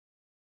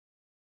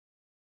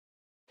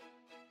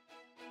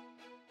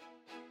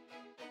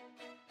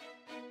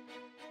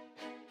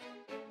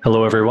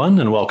Hello, everyone,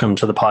 and welcome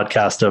to the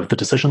podcast of The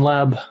Decision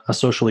Lab, a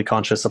socially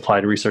conscious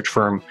applied research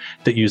firm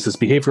that uses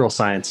behavioral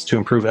science to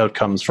improve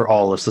outcomes for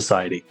all of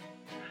society.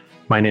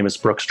 My name is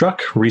Brooke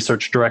Struck,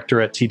 Research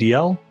Director at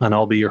TDL, and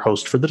I'll be your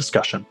host for the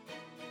discussion.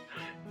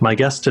 My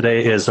guest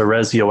today is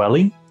Erez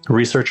Yoeli,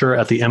 researcher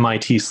at the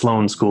MIT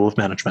Sloan School of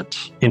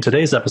Management. In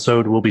today's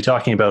episode, we'll be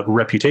talking about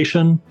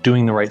reputation,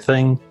 doing the right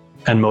thing,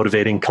 and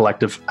motivating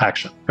collective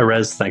action.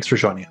 Erez, thanks for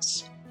joining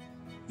us.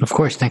 Of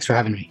course, thanks for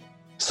having me.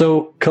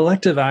 So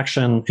collective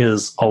action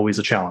is always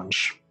a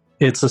challenge.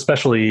 It's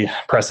especially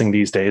pressing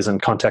these days in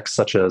contexts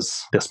such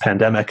as this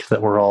pandemic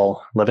that we're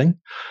all living,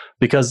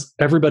 because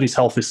everybody's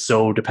health is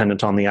so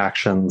dependent on the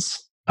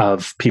actions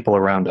of people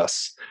around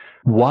us.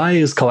 Why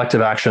is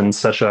collective action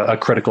such a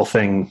critical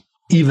thing,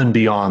 even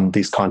beyond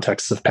these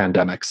contexts of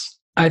pandemics?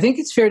 I think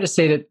it's fair to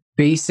say that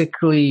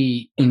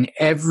basically in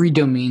every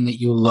domain that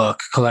you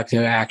look,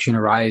 collective action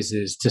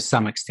arises to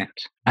some extent.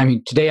 I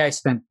mean, today I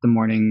spent the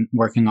morning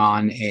working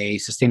on a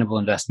sustainable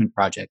investment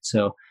project.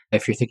 So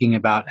if you're thinking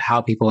about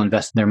how people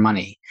invest their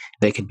money,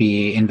 they could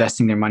be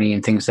investing their money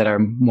in things that are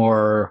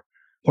more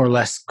or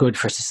less good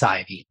for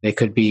society. They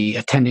could be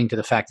attending to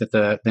the fact that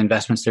the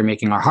investments they're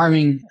making are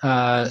harming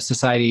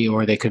society,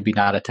 or they could be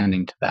not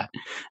attending to that.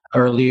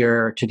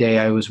 Earlier today,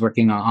 I was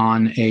working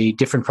on a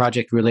different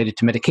project related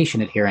to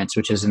medication adherence,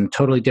 which is in a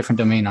totally different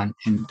domain,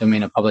 in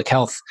domain of public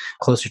health,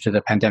 closer to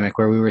the pandemic,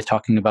 where we were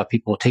talking about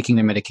people taking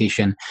their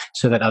medication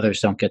so that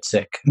others don't get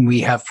sick. We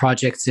have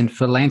projects in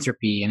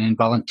philanthropy and in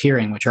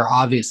volunteering, which are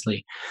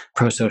obviously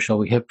pro-social.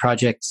 We have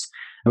projects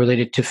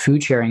related to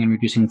food sharing and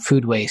reducing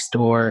food waste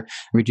or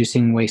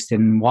reducing waste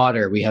in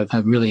water. We have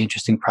a really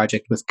interesting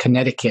project with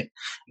Connecticut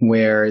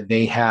where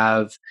they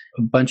have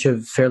a bunch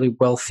of fairly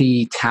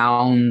wealthy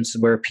towns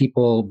where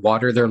people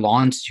water their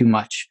lawns too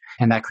much.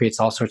 And that creates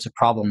all sorts of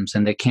problems,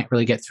 and they can't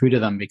really get through to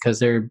them because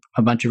they're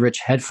a bunch of rich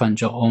hedge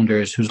fund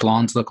owners whose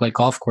lawns look like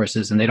golf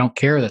courses, and they don't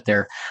care that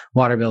their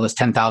water bill is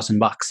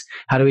 $10,000.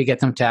 How do we get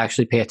them to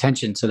actually pay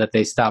attention so that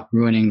they stop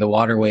ruining the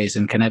waterways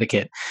in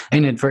Connecticut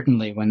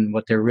inadvertently, when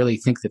what they really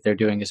think that they're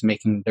doing is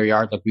making their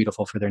yard look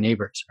beautiful for their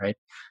neighbors, right?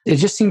 It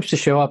just seems to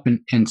show up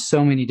in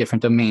so many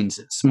different domains.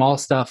 Small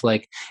stuff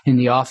like in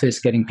the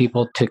office, getting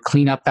people to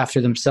clean up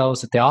after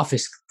themselves at the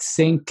office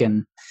sink,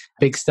 and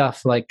big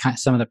stuff like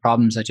some of the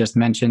problems I just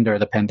mentioned or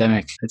the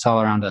pandemic. It's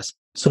all around us.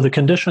 So the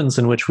conditions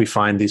in which we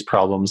find these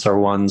problems are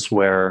ones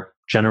where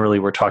generally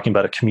we're talking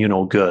about a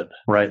communal good,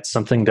 right?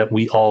 Something that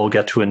we all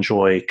get to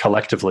enjoy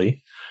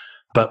collectively,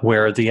 but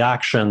where the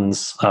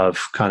actions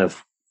of kind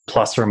of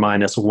plus or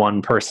minus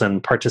one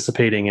person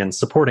participating in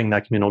supporting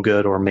that communal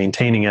good or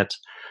maintaining it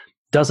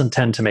doesn't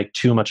tend to make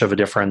too much of a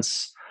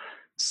difference.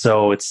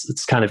 So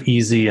it's kind of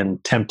easy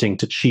and tempting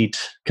to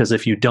cheat, because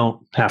if you don't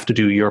have to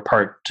do your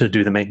part to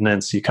do the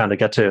maintenance, you kind of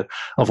get to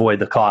avoid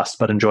the cost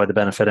but enjoy the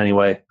benefit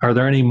anyway. Are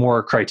there any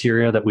more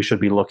criteria that we should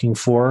be looking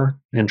for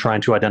in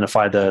trying to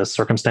identify the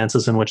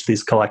circumstances in which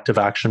these collective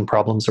action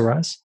problems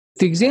arise?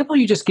 The example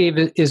you just gave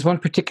is one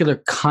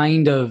particular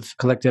kind of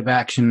collective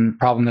action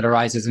problem that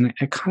arises, and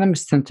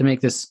economists tend to make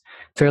this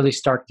fairly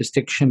stark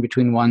distinction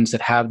between ones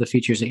that have the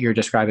features that you're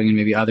describing and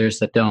maybe others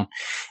that don't.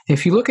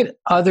 If you look at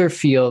other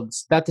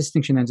fields, that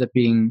distinction ends up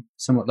being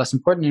somewhat less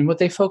important, and what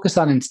they focus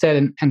on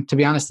instead, and to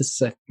be honest,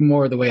 this is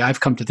more the way I've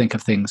come to think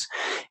of things,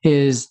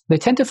 is they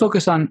tend to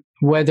focus on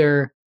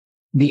whether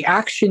the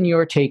action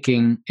you're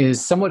taking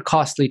is somewhat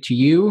costly to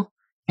you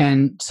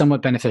and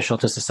somewhat beneficial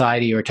to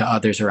society or to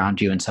others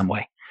around you in some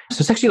way. So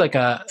it's actually like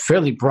a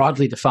fairly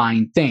broadly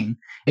defined thing.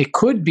 It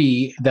could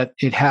be that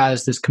it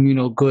has this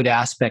communal good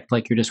aspect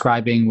like you're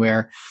describing,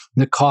 where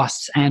the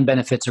costs and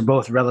benefits are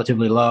both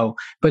relatively low,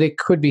 but it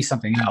could be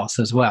something else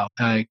as well.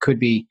 It could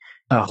be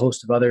a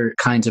host of other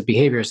kinds of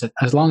behaviors that,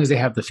 as long as they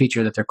have the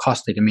feature that they're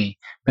costly to me,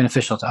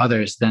 beneficial to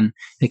others, then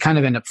they kind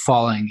of end up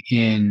falling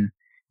in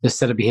this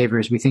set of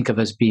behaviors we think of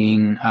as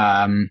being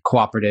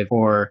cooperative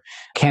or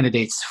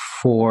candidates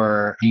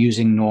for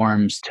using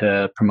norms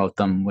to promote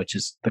them, which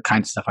is the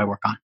kind of stuff I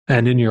work on.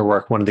 And in your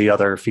work, one of the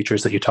other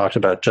features that you talked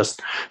about,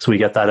 just so we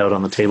get that out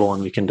on the table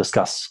and we can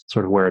discuss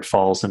sort of where it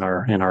falls in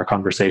our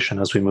conversation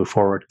as we move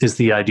forward, is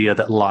the idea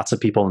that lots of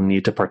people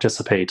need to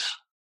participate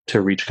to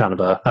reach kind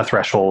of a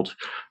threshold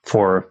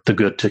for the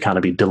good to kind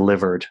of be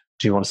delivered.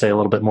 Do you want to say a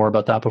little bit more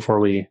about that before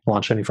we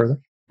launch any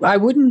further? I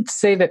wouldn't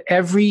say that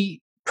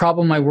every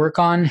problem I work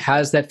on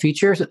has that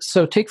feature.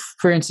 So take,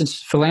 for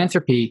instance,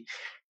 philanthropy.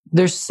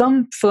 There's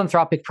some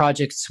philanthropic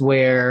projects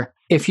where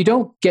if you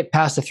don't get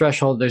past the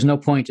threshold, there's no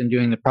point in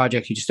doing the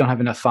project. You just don't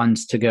have enough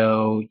funds to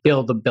go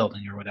build the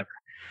building or whatever.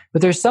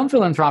 But there's some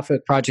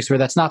philanthropic projects where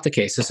that's not the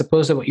case. So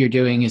suppose that what you're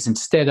doing is,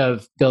 instead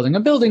of building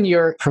a building,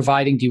 you're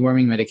providing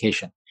deworming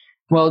medication.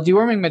 Well,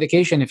 deworming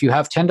medication, if you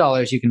have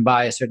 $10, you can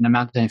buy a certain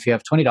amount. And if you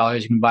have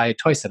 $20, you can buy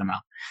twice that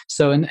amount.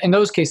 So in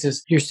those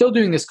cases, you're still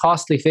doing this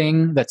costly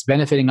thing that's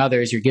benefiting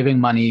others. You're giving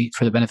money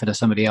for the benefit of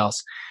somebody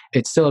else.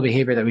 It's still a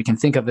behavior that we can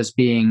think of as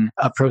being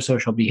a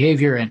pro-social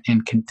behavior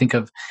and can think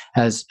of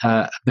as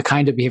the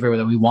kind of behavior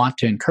that we want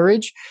to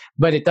encourage,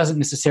 but it doesn't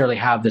necessarily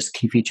have this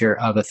key feature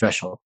of a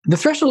threshold. The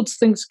thresholds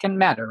things can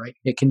matter, right?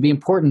 It can be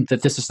important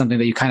that this is something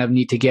that you kind of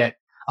need to get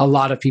a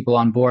lot of people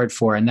on board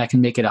for, and that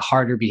can make it a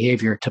harder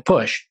behavior to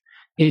push.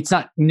 It's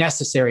not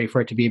necessary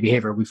for it to be a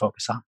behavior we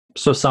focus on.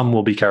 So some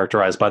will be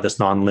characterized by this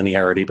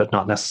non-linearity, but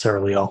not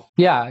necessarily all.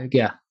 Yeah,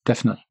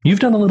 definitely.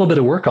 You've done a little bit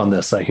of work on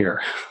this, I hear.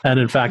 And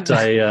in fact,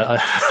 I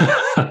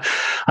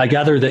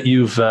gather that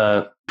you've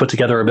put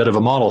together a bit of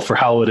a model for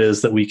how it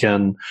is that we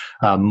can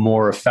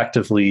more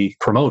effectively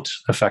promote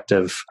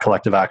effective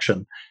collective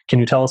action. Can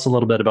you tell us a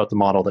little bit about the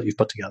model that you've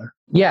put together?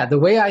 Yeah, the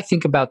way I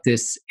think about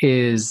this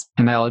is,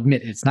 and I'll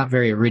admit it's not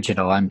very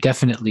original. I'm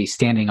definitely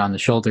standing on the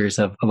shoulders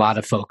of a lot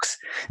of folks,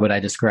 what I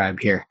describe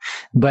here.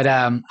 But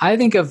I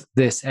think of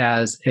this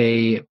as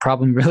a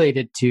problem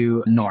related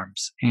to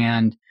norms.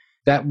 And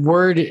that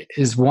word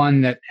is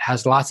one that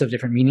has lots of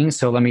different meanings.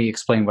 So let me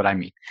explain what I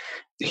mean.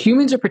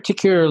 Humans are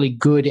particularly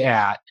good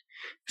at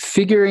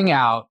figuring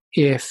out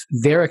if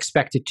they're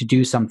expected to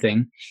do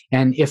something,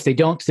 and if they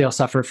don't, they'll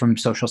suffer from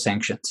social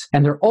sanctions.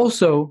 And they're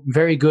also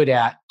very good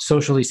at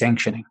socially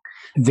sanctioning.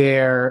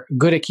 They're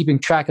good at keeping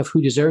track of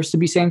who deserves to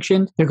be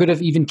sanctioned. They're good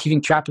at even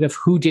keeping track of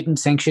who didn't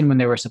sanction when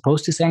they were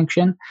supposed to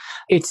sanction.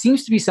 It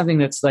seems to be something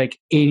that's like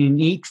an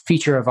innate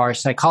feature of our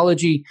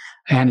psychology,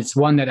 and it's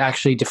one that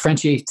actually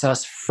differentiates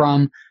us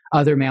from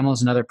other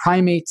mammals and other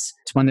primates.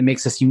 It's one that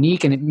makes us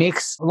unique, and it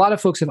makes, a lot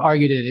of folks have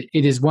argued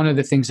it is one of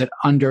the things that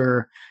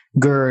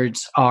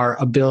undergirds our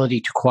ability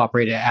to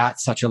cooperate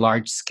at such a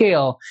large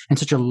scale, and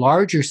such a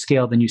larger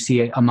scale than you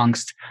see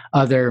amongst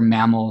other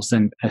mammals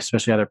and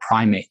especially other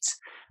primates.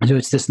 So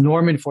it's this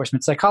norm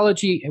enforcement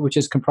psychology, which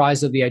is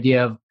comprised of the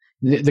idea of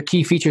the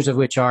key features of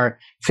which are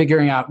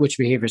figuring out which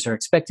behaviors are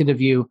expected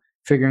of you,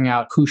 figuring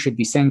out who should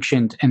be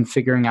sanctioned, and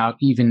figuring out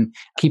even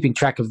keeping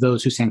track of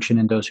those who sanction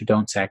and those who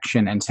don't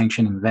sanction, and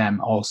sanctioning them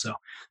also.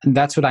 And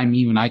that's what I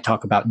mean when I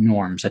talk about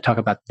norms. I talk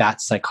about that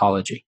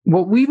psychology.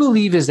 What we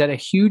believe is that a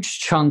huge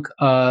chunk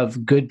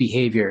of good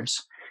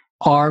behaviors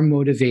are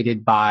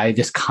motivated by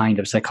this kind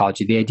of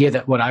psychology. The idea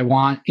that what I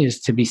want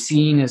is to be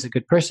seen as a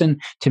good person,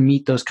 to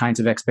meet those kinds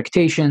of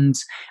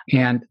expectations.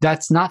 And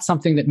that's not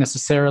something that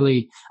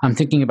necessarily I'm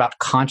thinking about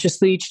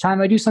consciously each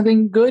time I do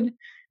something good.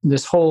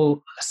 This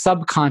whole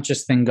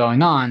subconscious thing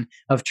going on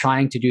of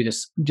trying to do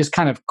this, just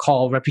kind of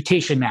call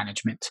reputation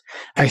management.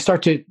 I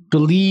start to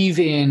believe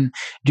in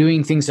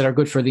doing things that are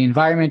good for the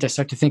environment. I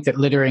start to think that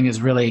littering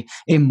is really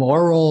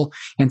immoral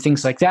and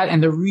things like that.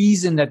 And the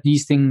reason that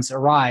these things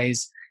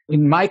arise,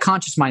 in my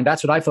conscious mind,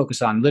 that's what I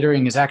focus on.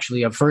 Littering is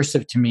actually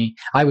aversive to me.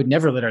 I would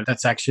never litter.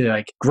 That's actually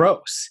like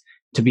gross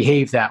to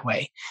behave that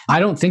way. I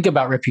don't think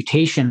about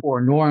reputation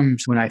or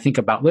norms when I think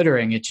about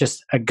littering. It's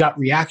just a gut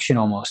reaction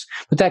almost.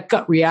 But that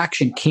gut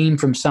reaction came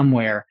from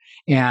somewhere.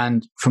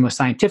 And from a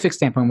scientific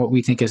standpoint, what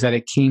we think is that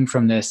it came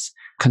from this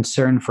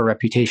concern for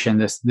reputation,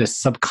 this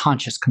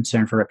subconscious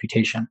concern for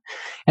reputation.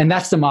 And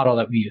that's the model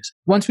that we use.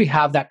 Once we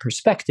have that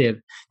perspective,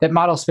 that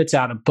model spits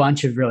out a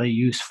bunch of really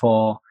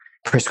useful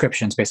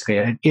prescriptions,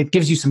 basically. It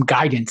gives you some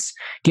guidance,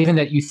 given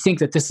that you think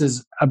that this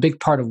is a big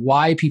part of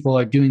why people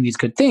are doing these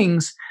good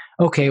things.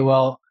 Okay,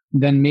 well,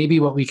 then maybe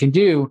what we can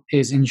do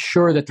is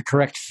ensure that the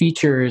correct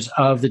features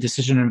of the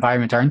decision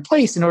environment are in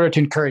place in order to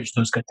encourage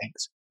those good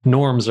things.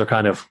 Norms are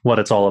kind of what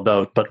it's all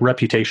about, but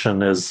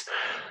reputation is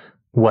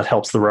what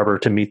helps the rubber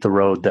to meet the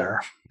road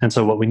there. And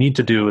so what we need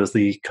to do is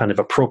the kind of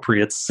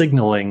appropriate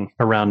signaling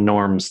around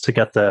norms to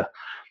get the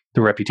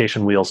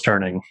reputation wheels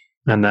turning.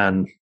 And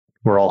then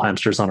we're all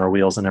hamsters on our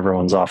wheels and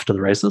everyone's off to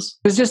the races.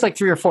 It's just like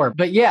 3 or 4.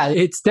 But yeah,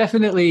 it's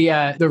definitely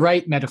the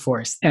right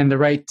metaphors and the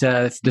right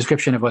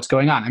description of what's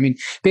going on. I mean,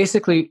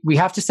 basically, we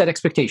have to set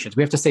expectations.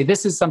 We have to say,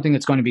 this is something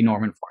that's going to be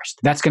norm enforced.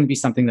 That's going to be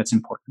something that's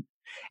important.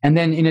 And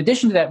then in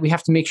addition to that, we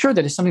have to make sure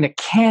that it's something that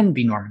can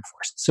be norm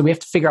enforced. So we have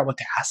to figure out what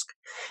to ask.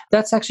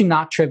 That's actually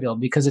not trivial,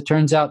 because it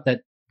turns out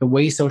that the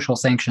way social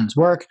sanctions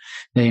work,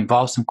 they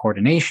involve some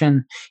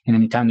coordination. And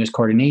anytime there's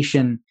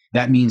coordination,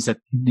 that means that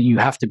you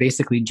have to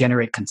basically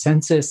generate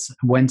consensus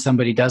when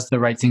somebody does the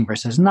right thing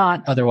versus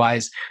not.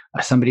 Otherwise,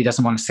 somebody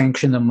doesn't want to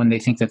sanction them when they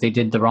think that they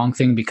did the wrong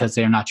thing because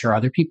they're not sure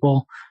other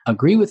people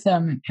agree with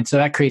them. And so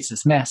that creates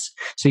this mess.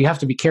 So you have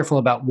to be careful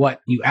about what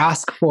you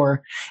ask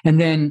for.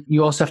 And then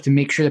you also have to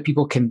make sure that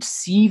people can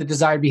see the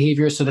desired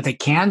behavior so that they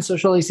can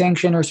socially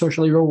sanction or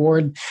socially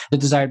reward the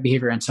desired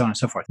behavior, and so on and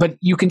so forth. But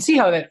you can see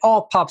how that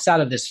all pops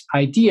out of this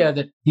idea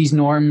that these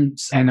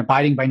norms and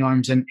abiding by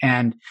norms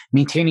and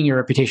maintaining your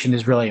reputation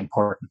is really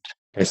important.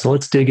 Okay, so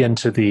let's dig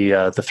into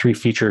the 3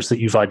 features that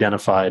you've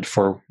identified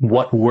for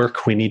what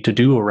work we need to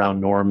do around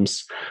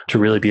norms to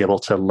really be able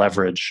to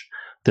leverage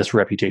this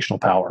reputational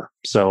power.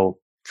 So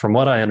from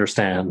what I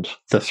understand,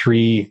 the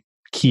 3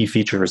 key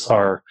features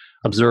are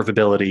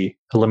observability,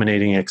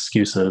 eliminating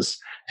excuses,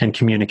 and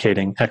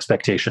communicating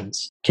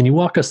expectations. Can you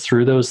walk us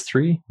through those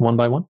 3 one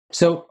by one?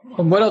 So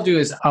what I'll do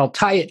is I'll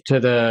tie it to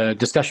the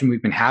discussion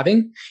we've been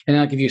having, and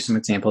I'll give you some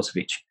examples of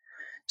each.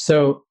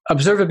 So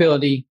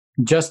observability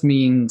just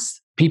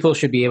means people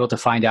should be able to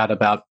find out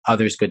about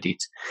others' good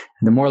deeds.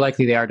 And the more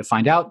likely they are to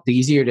find out, the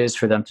easier it is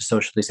for them to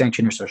socially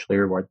sanction or socially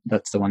reward.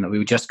 That's the one that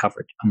we just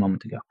covered a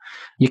moment ago.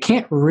 You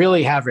can't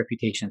really have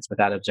reputations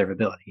without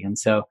observability. And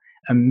so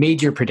a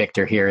major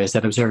predictor here is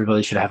that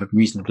observability should have a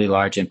reasonably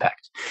large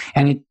impact.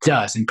 And it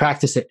does. In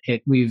practice,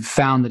 we've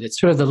found that it's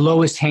sort of the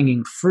lowest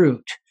hanging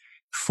fruit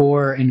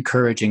for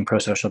encouraging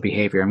pro-social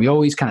behavior. And we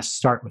always kind of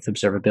start with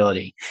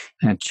observability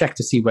and check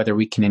to see whether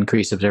we can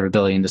increase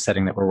observability in the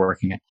setting that we're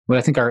working in. What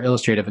I think are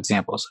illustrative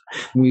examples.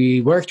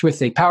 We worked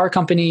with a power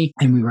company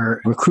and we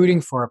were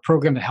recruiting for a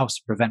program that helps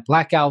prevent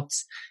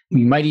blackouts.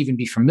 You might even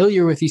be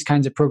familiar with these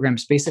kinds of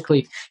programs.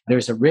 Basically,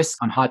 there's a risk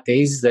on hot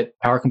days that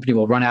power company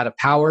will run out of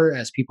power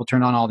as people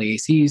turn on all the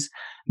ACs.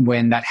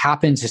 When that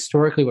happens,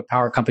 historically, what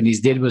power companies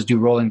did was do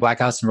rolling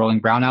blackouts and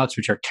rolling brownouts,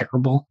 which are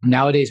terrible.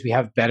 Nowadays, we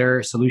have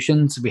better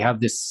solutions. We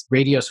have this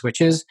radio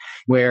switches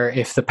where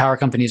if the power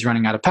company is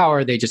running out of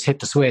power, they just hit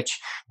the switch.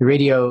 The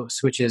radio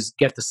switches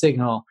get the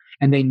signal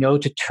and they know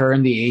to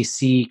turn the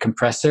AC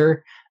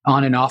compressor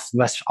on and off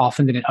less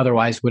often than it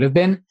otherwise would have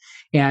been.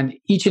 And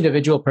each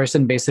individual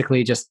person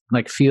basically just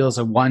like feels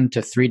a 1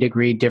 to 3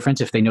 degree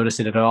difference if they notice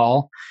it at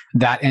all.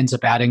 That ends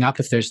up adding up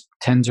if there's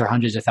tens or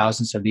hundreds of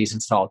thousands of these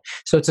installed.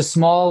 So it's a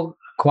small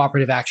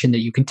cooperative action that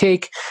you can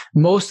take.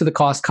 Most of the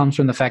cost comes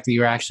from the fact that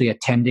you're actually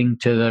attending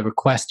to the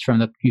request from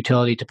the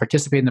utility to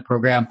participate in the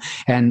program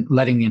and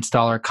letting the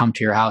installer come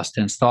to your house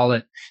to install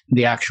it.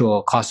 The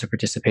actual cost of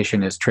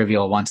participation is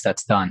trivial once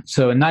that's done.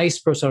 So a nice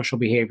pro-social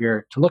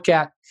behavior to look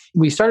at.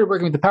 We started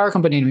working with the power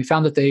company and we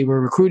found that they were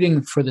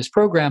recruiting for this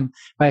program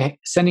by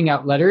sending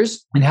out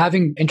letters and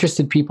having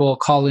interested people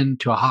call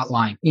into a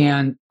hotline.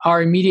 And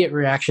our immediate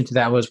reaction to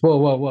that was,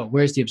 whoa,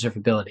 where's the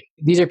observability?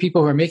 These are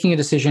people who are making a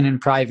decision in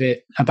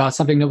private about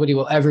something nobody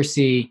will ever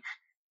see.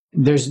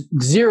 There's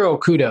zero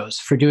kudos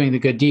for doing the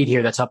good deed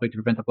here that's helping to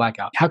prevent the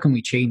blackout. How can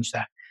we change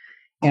that?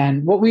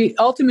 And what we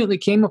ultimately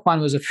came upon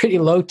was a pretty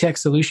low-tech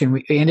solution.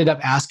 We ended up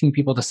asking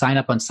people to sign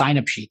up on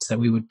sign-up sheets that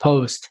we would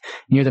post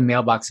near the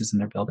mailboxes in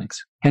their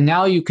buildings. And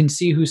now you can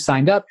see who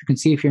signed up. You can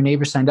see if your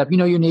neighbor signed up.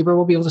 Your neighbor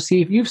will be able to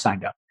see if you've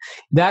signed up.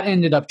 That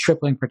ended up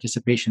tripling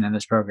participation in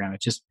this program.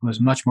 It just was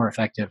much more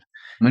effective.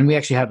 And we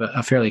actually have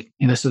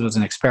this was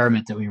an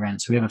experiment that we ran.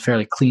 So we have a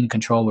fairly clean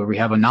control where we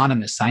have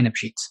anonymous sign-up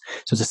sheets.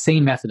 So it's the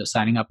same method of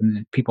signing up,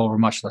 and people were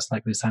much less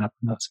likely to sign up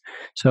on those.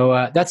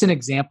 So that's an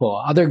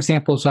example. Other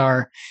examples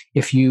are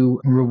if you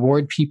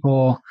reward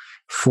people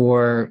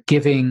for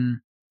giving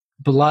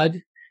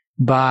blood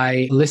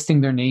by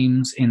listing their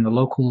names in the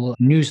local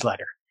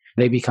newsletter,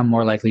 they become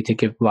more likely to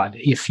give blood.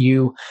 If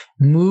you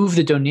move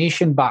the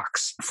donation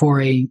box for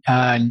a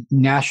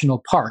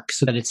national park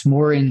so that it's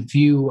more in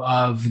view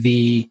of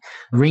the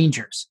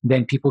rangers,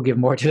 then people give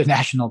more to the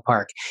national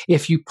park.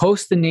 If you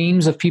post the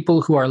names of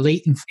people who are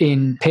late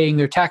in paying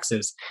their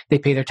taxes, they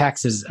pay their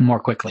taxes more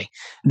quickly.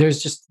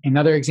 There's just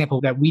another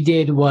example that we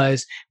did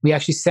was we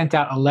actually sent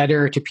out a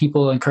letter to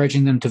people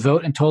encouraging them to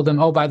vote and told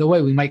them, oh, by the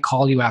way, we might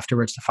call you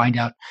afterwards to find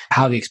out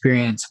how the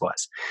experience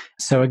was.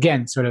 So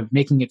again, sort of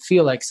making it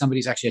feel like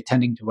somebody's actually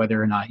attending to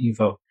whether or not you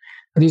vote.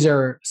 These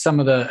are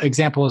some of the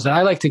examples that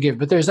I like to give,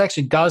 but there's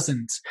actually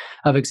dozens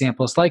of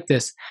examples like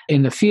this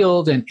in the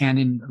field and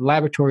in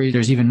laboratories.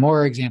 There's even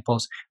more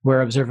examples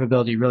where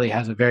observability really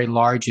has a very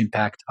large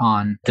impact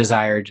on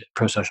desired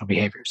pro-social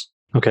behaviors.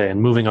 Okay,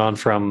 and moving on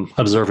from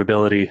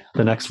observability,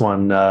 the next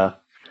one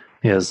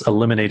is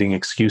eliminating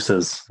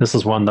excuses. This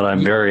is one that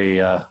I'm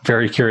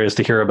very curious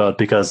to hear about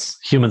because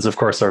humans, of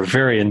course, are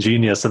very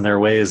ingenious in their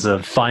ways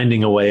of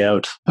finding a way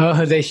out.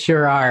 Oh, they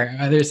sure are.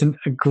 There's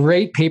a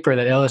great paper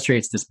that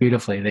illustrates this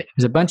beautifully.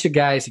 There's a bunch of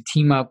guys who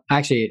team up.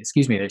 Actually,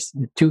 there's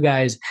 2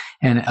 guys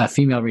and a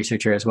female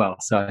researcher as well.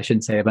 So I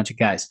shouldn't say a bunch of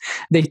guys.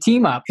 They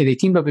team up. They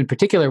teamed up in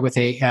particular with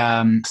a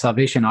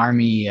Salvation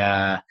Army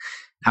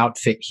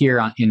outfit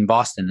here in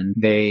Boston. And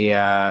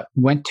they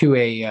went to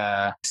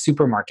a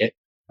supermarket.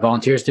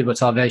 Volunteers did what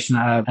Salvation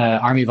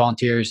Army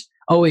volunteers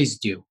always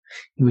do,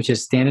 which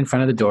is stand in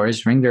front of the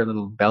doors, ring their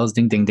little bells,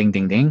 ding, ding, ding,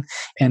 ding, ding,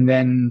 and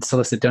then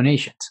solicit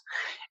donations.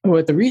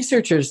 What the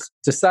researchers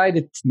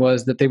decided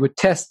was that they would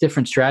test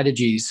different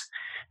strategies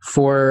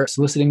for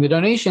soliciting the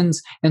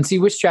donations and see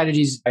which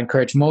strategies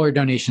encourage more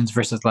donations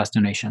versus less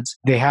donations.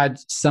 They had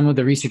some of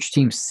the research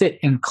teams sit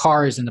in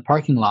cars in the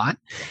parking lot,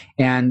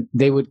 and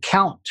they would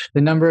count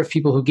the number of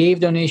people who gave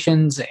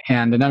donations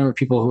and the number of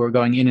people who were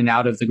going in and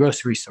out of the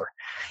grocery store.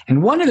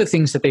 And one of the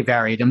things that they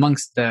varied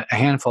amongst a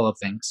handful of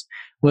things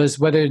was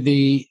whether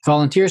the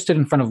volunteers stood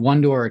in front of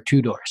 1 door or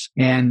 2 doors.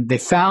 And they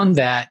found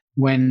that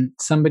when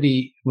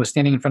somebody was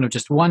standing in front of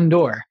just 1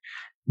 door,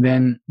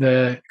 then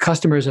the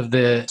customers of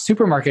the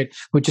supermarket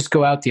would just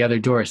go out the other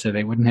door so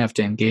they wouldn't have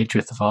to engage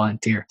with the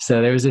volunteer.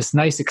 So there was this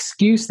nice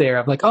excuse there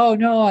of like, oh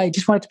no, I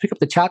just wanted to pick up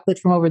the chocolate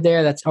from over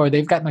there. Or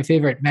they've got my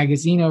favorite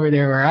magazine over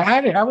there, or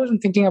I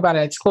wasn't thinking about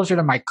it. It's closer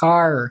to my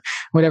car or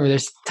whatever.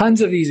 There's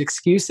tons of these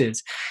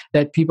excuses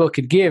that people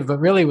could give, but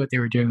really what they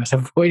were doing was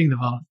avoiding the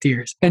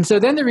volunteers. And so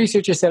then the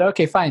researchers said,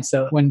 okay, fine.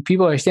 So when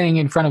people are standing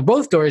in front of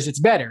both doors, it's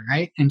better,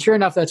 right? And sure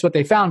enough, that's what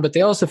they found. But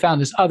they also found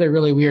this other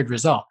really weird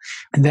result,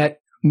 that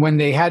when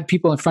they had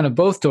people in front of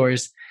both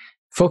doors,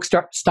 folks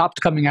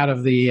stopped coming out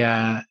of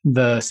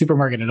the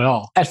supermarket at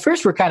all. At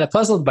first, we're kind of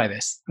puzzled by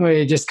this.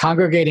 We're just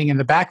congregating in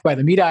the back by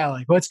the meat aisle,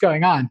 like, what's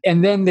going on?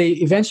 And then they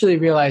eventually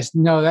realized,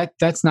 no,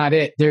 that's not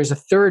it. There's a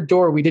third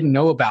door we didn't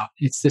know about.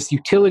 It's this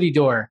utility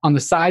door on the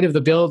side of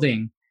the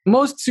building.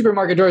 Most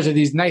supermarket doors are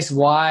these nice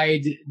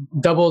wide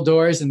double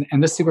doors, and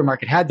this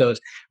supermarket had those.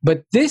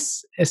 But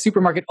this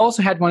supermarket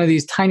also had one of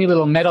these tiny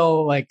little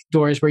metal like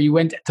doors where you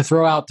went to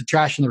throw out the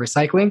trash and the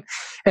recycling.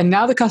 And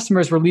now the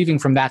customers were leaving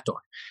from that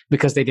door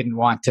because they didn't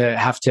want to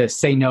have to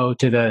say no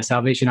to the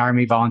Salvation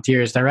Army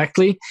volunteers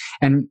directly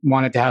and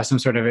wanted to have some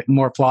sort of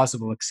more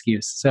plausible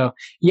excuse. So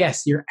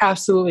yes, you're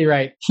absolutely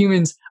right.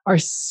 Humans are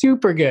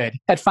super good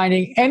at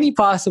finding any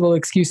possible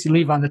excuse you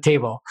leave on the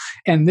table.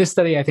 And this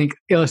study, I think,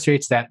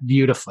 illustrates that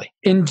beautifully.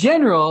 In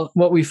general,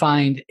 what we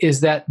find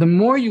is that the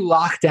more you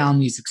lock down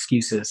these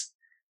excuses,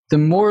 the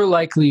more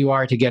likely you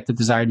are to get the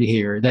desired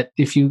behavior. That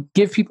if you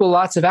give people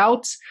lots of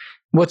outs,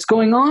 what's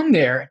going on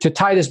there, to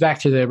tie this back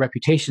to the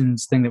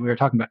reputations thing that we were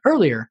talking about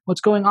earlier,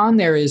 what's going on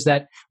there is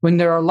that when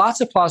there are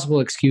lots of plausible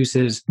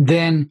excuses,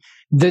 then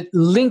the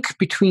link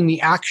between the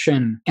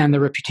action and the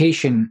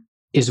reputation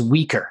is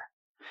weaker.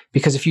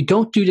 Because if you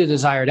don't do the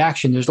desired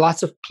action, there's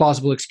lots of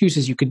plausible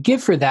excuses you could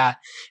give for that,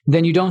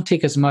 then you don't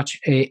take as much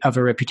of a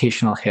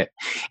reputational hit.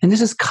 And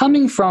this is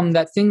coming from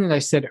that thing that I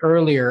said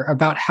earlier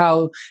about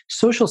how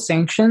social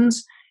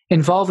sanctions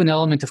involve an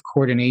element of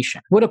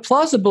coordination. What a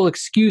plausible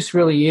excuse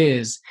really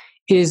is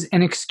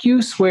an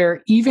excuse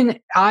where even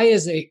I,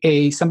 as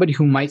somebody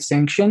who might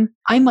sanction,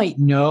 I might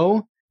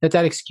know that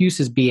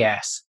excuse is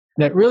BS.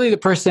 That really the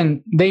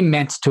person, they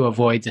meant to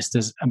avoid this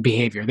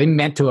behavior. They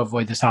meant to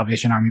avoid the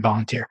Salvation Army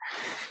volunteer.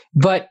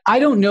 But I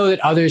don't know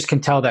that others can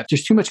tell that.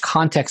 There's too much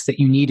context that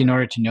you need in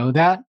order to know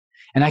that.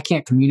 And I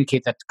can't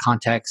communicate that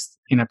context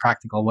in a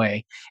practical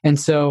way. And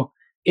so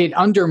it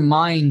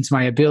undermines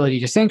my ability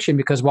to sanction,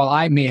 because while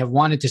I may have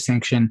wanted to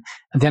sanction,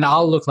 then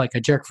I'll look like a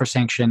jerk for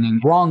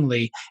sanctioning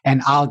wrongly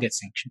and I'll get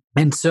sanctioned.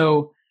 And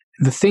so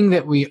the thing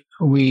that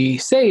we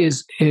say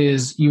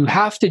is you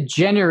have to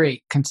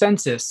generate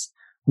consensus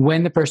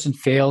when the person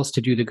fails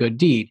to do the good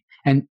deed.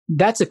 And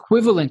that's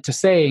equivalent to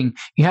saying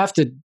you have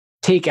to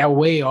take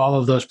away all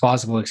of those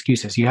plausible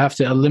excuses. You have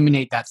to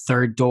eliminate that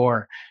third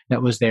door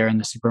that was there in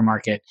the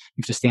supermarket.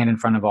 You have to stand in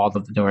front of all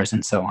of the doors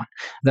and so on.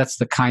 That's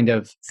the kind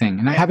of thing.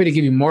 And I'm happy to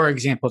give you more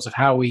examples of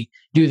how we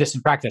do this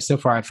in practice. So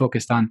far, I've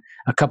focused on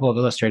a couple of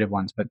illustrative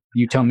ones, but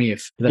you tell me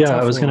if that's helpful.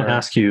 Yeah, I was going to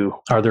ask you,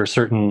 are there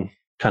certain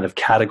kind of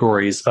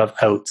categories of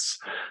outs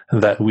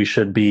that we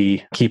should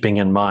be keeping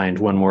in mind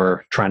when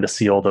we're trying to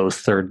seal those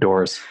third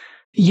doors?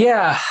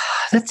 Yeah,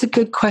 that's a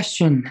good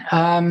question.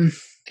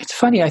 It's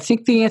funny. I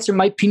think the answer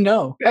might be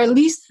no. At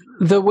least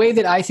the way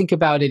that I think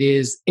about it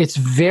is it's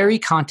very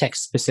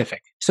context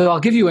specific. So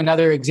I'll give you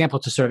another example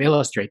to sort of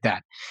illustrate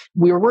that.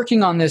 We were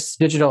working on this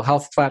digital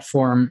health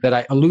platform that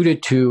I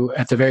alluded to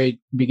at the very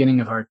beginning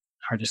of our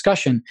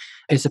discussion.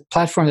 It's a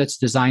platform that's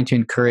designed to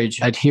encourage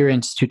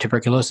adherence to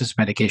tuberculosis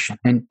medication.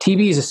 And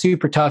TB is a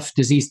super tough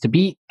disease to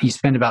beat. You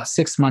spend about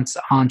 6 months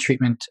on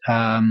treatment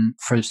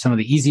for some of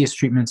the easiest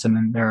treatments, and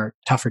then there are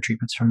tougher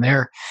treatments from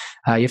there.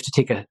 You have to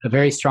take a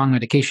very strong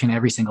medication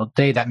every single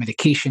day. That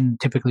medication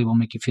typically will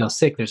make you feel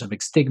sick. There's a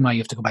big stigma. You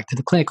have to go back to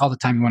the clinic all the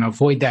time. You want to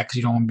avoid that because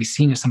you don't want to be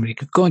seen as somebody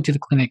going to the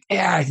clinic.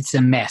 Yeah, it's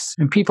a mess.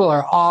 And people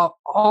are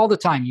all the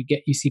time,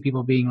 you see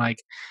people being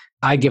like,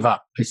 I give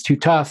up. It's too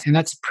tough. And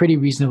that's a pretty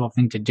reasonable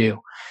thing to do.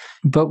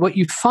 But what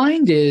you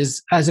find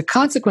is, as a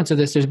consequence of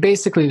this, there's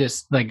basically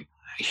this like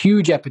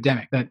huge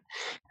epidemic that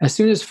as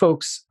soon as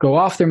folks go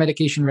off their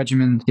medication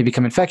regimen, they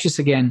become infectious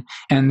again.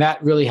 And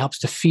that really helps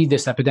to feed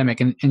this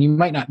epidemic. And you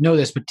might not know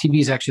this, but TB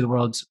is actually the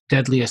world's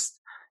deadliest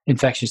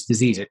infectious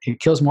disease.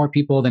 It kills more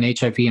people than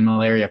HIV and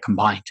malaria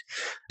combined.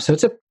 So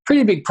it's a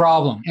pretty big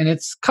problem. And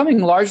it's coming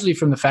largely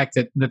from the fact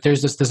that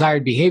there's this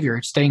desired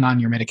behavior, staying on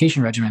your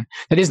medication regimen,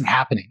 that isn't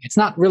happening. It's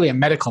not really a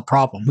medical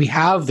problem. We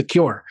have the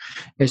cure.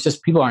 It's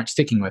just people aren't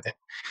sticking with it.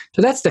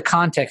 So that's the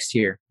context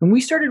here. When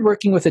we started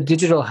working with a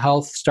digital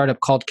health startup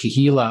called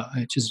Kahila,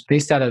 which is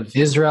based out of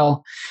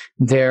Israel,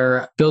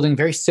 they're building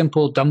very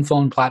simple dumb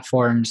phone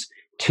platforms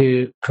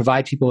to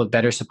provide people with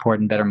better support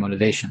and better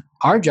motivation.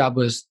 Our job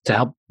was to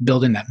help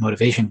build in that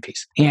motivation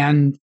piece.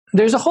 And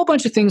there's a whole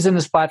bunch of things in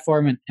this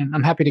platform, and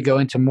I'm happy to go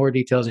into more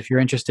details if you're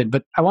interested,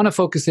 but I want to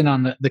focus in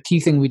on the key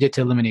thing we did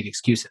to eliminate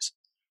excuses.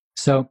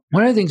 So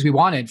one of the things we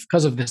wanted,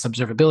 because of this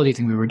observability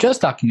thing we were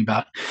just talking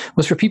about,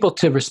 was for people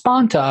to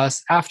respond to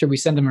us after we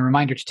send them a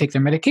reminder to take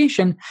their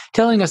medication,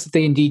 telling us that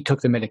they indeed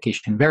took the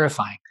medication,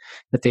 verifying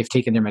that they've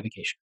taken their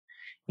medication.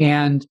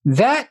 And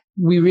that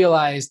we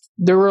realized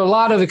there were a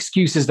lot of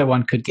excuses that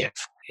one could give.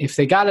 If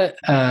they got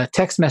a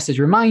text message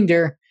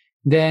reminder,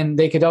 then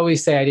they could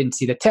always say, I didn't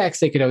see the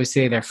text. They could always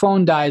say their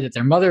phone died, that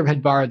their mother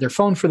had borrowed their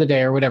phone for the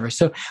day or whatever.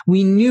 So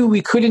we knew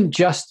we couldn't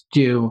just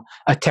do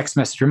a text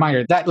message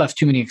reminder. That left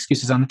too many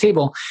excuses on the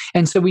table.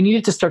 And so we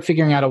needed to start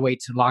figuring out a way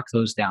to lock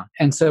those down.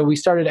 And so we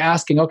started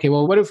asking, okay,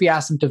 well, what if we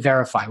ask them to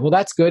verify? Well,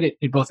 that's good.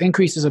 It both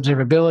increases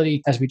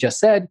observability, as we just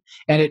said,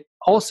 and it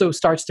also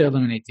starts to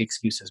eliminate the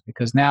excuses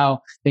because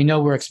now they know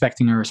we're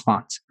expecting a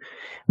response.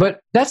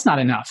 But that's not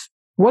enough.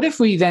 What if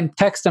we then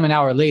text them an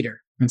hour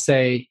later and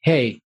say,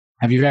 hey,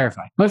 have you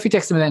verified? What if we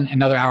text them then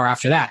another hour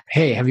after that?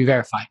 Hey, have you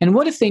verified? And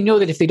what if they know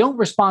that if they don't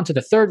respond to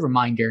the third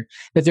reminder,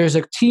 that there's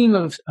a team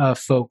of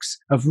folks,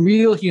 of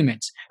real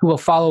humans, who will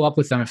follow up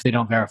with them if they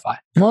don't verify?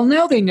 Well,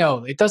 now they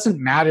know it doesn't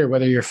matter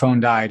whether your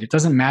phone died. It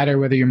doesn't matter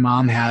whether your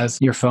mom has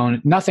your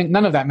phone.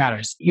 None of that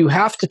matters. You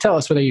have to tell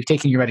us whether you've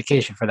taken your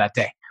medication for that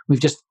day.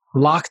 We've just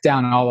locked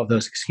down all of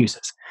those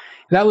excuses.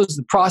 That was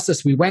the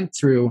process we went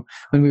through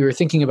when we were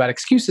thinking about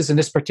excuses in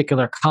this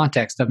particular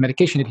context of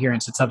medication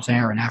adherence in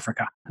sub-Saharan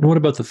Africa. And what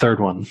about the third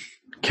one?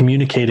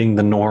 Communicating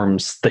the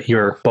norms that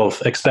you're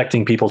both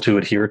expecting people to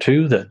adhere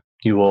to, that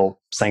you will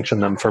sanction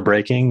them for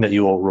breaking, that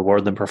you will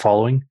reward them for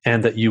following,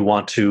 and that you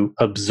want to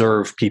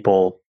observe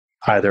people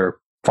either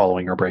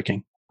following or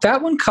breaking.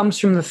 That one comes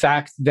from the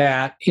fact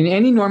that in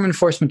any norm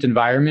enforcement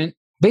environment,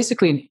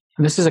 basically,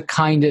 this is a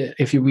kind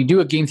of, we do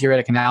a game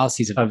theoretic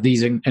analysis of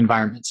these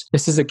environments.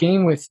 This is a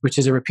game which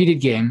is a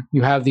repeated game.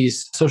 You have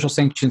these social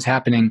sanctions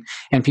happening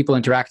and people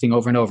interacting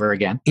over and over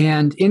again.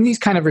 And in these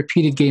kind of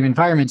repeated game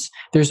environments,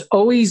 there's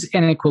always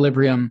an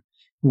equilibrium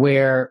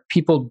where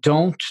people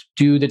don't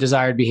do the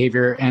desired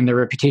behavior and their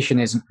reputation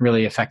isn't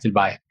really affected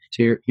by it.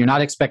 So you're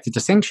not expected to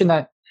sanction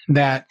that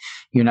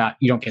you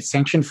don't get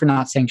sanctioned for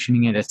not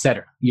sanctioning it,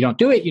 etc. You don't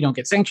do it, you don't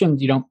get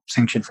sanctioned, you don't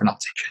sanction for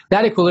not sanctioning.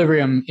 That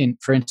equilibrium in,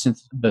 for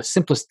instance, the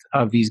simplest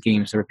of these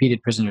games, the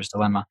repeated prisoner's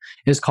dilemma,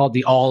 is called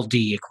the all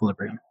D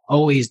equilibrium,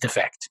 always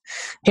defect.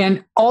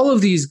 And all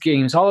of these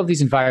games, all of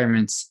these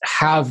environments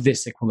have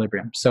this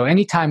equilibrium. So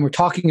anytime we're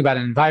talking about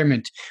an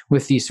environment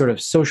with these sort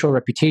of social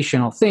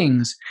reputational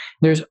things,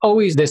 there's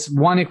always this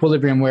one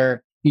equilibrium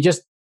where you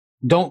just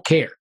don't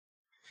care.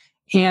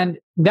 And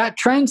that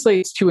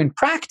translates to, in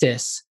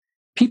practice,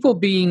 people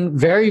being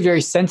very,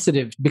 very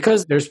sensitive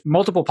because there's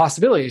multiple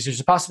possibilities. There's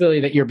a possibility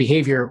that your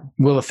behavior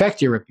will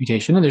affect your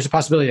reputation, and there's a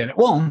possibility that it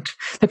won't.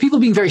 That people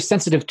being very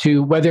sensitive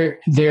to whether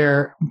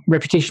their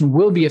reputation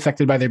will be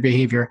affected by their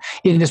behavior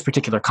in this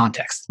particular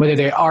context, whether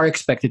they are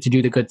expected to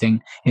do the good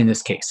thing in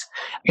this case.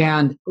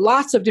 And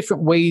lots of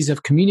different ways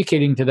of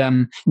communicating to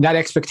them that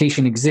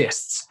expectation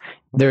exists.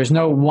 There's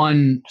no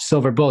one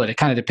silver bullet. It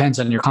kind of depends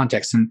on your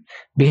context. And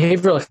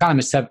behavioral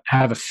economists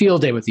have a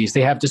field day with these.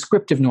 They have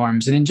descriptive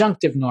norms and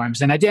injunctive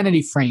norms and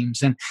identity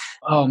frames. And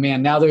oh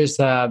man, now there's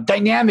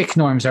dynamic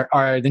norms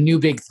are the new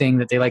big thing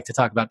that they like to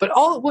talk about. But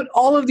what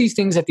all of these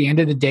things at the end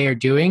of the day are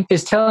doing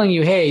is telling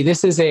you, hey,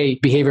 this is a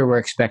behavior we're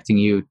expecting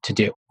you to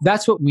do.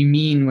 That's what we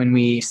mean when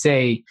we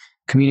say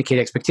communicate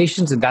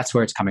expectations, and that's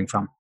where it's coming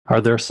from.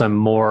 Are there some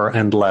more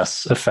and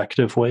less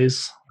effective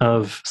ways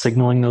of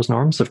signaling those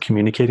norms, of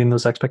communicating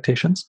those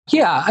expectations?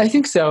 Yeah, I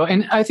think so.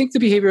 And I think the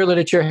behavioral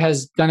literature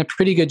has done a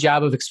pretty good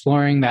job of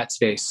exploring that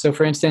space. So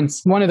for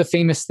instance, one of the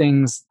famous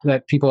things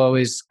that people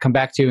always come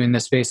back to in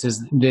this space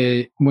is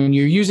when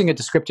you're using a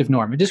descriptive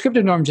norm. A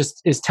descriptive norm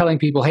just is telling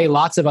people, hey,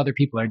 lots of other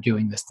people are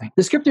doing this thing.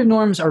 Descriptive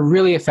norms are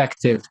really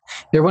effective.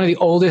 They're one of the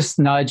oldest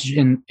nudge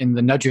in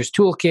the Nudger's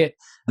toolkit.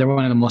 They're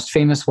one of the most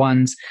famous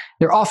ones.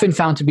 They're often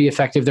found to be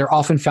effective. They're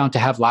often found to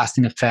have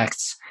lasting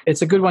effects.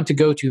 It's a good one to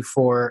go to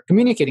for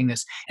communicating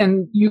this.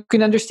 And you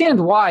can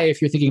understand why if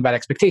you're thinking about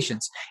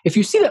expectations. If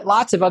you see that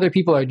lots of other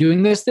people are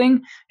doing this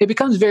thing, it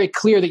becomes very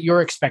clear that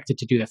you're expected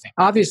to do the thing.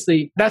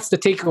 Obviously, that's the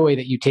takeaway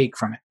that you take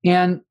from it.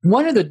 And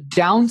one of the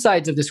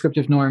downsides of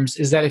descriptive norms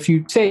is that if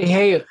you say,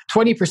 hey,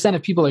 20%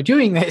 of people are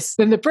doing this,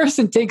 then the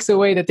person takes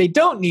away that they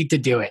don't need to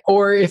do it.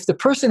 Or if the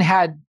person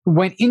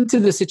went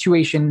into the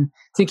situation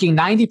thinking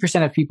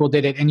 90% of people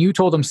did it and you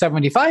told them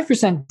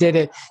 75% did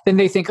it, then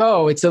they think,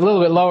 oh, it's a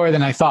little bit lower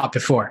than I thought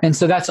before. And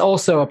so that's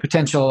also a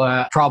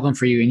potential problem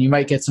for you, and you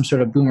might get some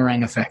sort of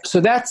boomerang effect.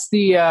 So that's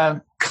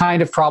the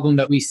kind of problem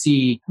that we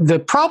see. The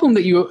problem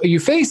that you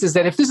face is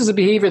that if this is a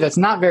behavior that's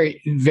not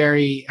very,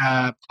 very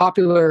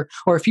popular,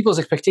 or if people's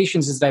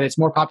expectations is that it's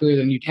more popular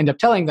than you end up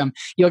telling them,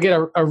 you'll get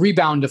a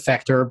rebound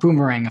effect, or a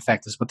boomerang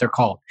effect is what they're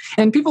called.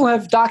 And people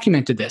have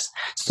documented this.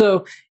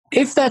 So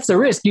if that's a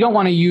risk, you don't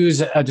want to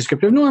use a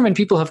descriptive norm, and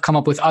people have come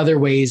up with other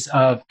ways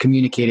of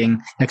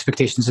communicating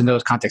expectations in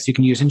those contexts. You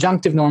can use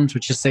injunctive norms,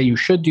 which just say you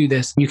should do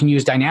this. You can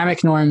use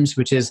dynamic norms,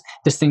 which is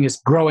this thing is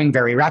growing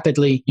very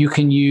rapidly. You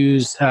can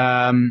use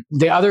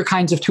the other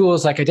kinds of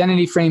tools like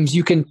identity frames.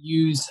 You can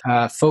use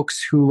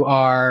folks who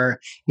are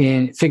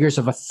in figures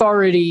of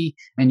authority,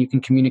 and you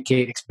can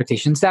communicate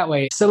expectations that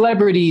way.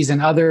 Celebrities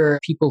and other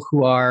people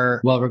who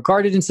are well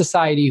regarded in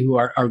society, who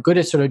are good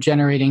at sort of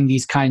generating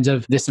these kinds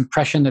of this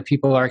impression that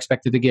people are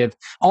expected to give.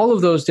 All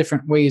of those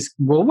different ways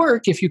will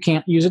work if you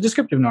can't use a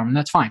descriptive norm, and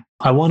that's fine.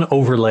 I want to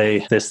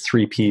overlay this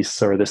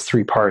three-piece or this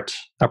three-part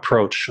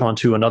approach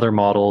onto another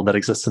model that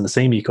exists in the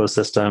same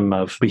ecosystem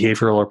of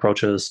behavioral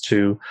approaches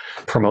to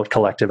promote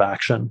collective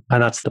action,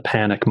 and that's the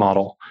PANIC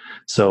model.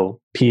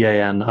 So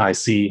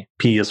PANIC,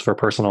 P is for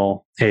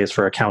personal, A is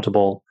for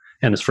accountable,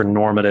 N is for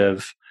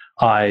normative,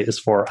 I is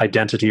for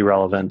identity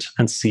relevant,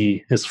 and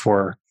C is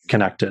for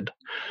connected.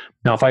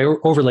 Now, if I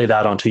overlay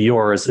that onto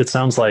yours, it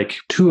sounds like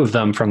two of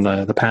them from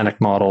the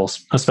PANIC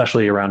models,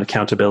 especially around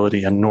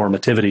accountability and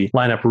normativity,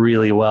 line up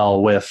really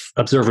well with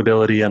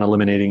observability and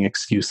eliminating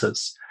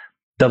excuses.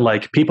 That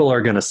like people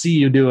are going to see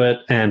you do it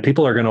and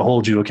people are going to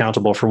hold you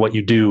accountable for what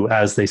you do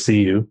as they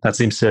see you. That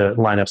seems to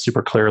line up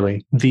super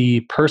clearly. The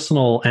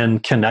personal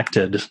and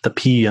connected, the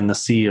P and the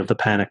C of the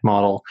PANIC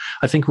model,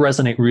 I think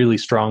resonate really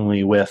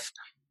strongly with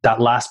that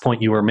last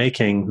point you were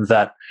making,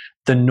 that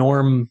the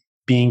norm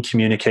being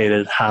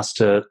communicated has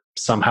to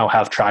somehow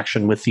have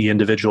traction with the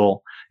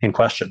individual in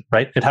question,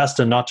 right? It has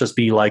to not just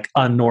be like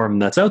a norm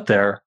that's out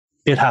there,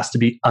 it has to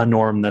be a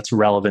norm that's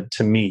relevant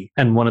to me.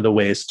 And one of the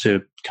ways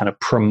to kind of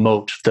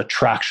promote the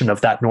traction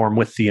of that norm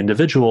with the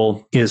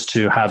individual is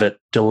to have it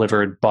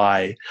delivered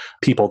by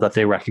people that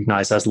they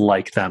recognize as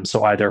like them.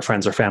 So either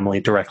friends or family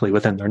directly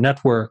within their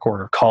network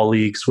or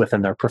colleagues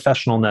within their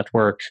professional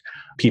network,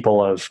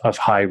 people of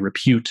high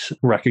repute,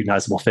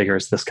 recognizable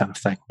figures, this kind of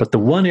thing. But the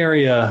one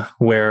area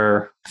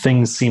where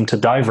things seem to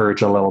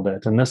diverge a little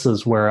bit, and this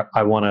is where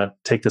I want to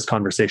take this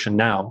conversation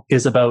now,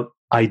 is about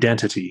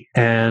identity.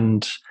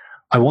 And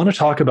I want to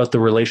talk about the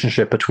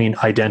relationship between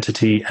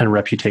identity and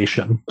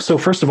reputation. So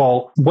first of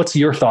all, what's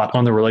your thought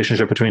on the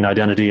relationship between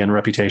identity and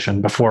reputation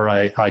before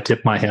I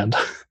tip my hand?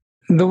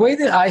 The way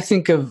that I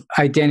think of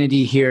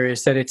identity here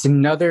is that it's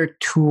another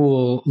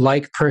tool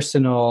like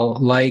personal,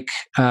 like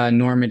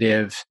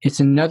normative. It's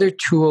another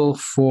tool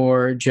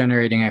for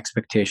generating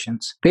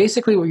expectations.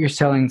 Basically, what you're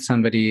telling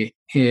somebody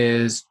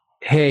is,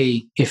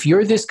 hey, if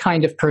you're this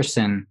kind of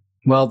person,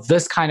 well,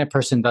 this kind of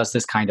person does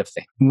this kind of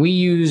thing. We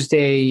used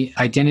a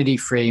identity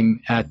frame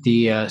at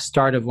the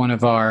start of one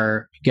of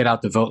our Get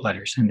Out the Vote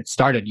letters, and it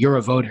started, "You're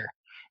a voter."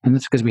 And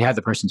that's because we had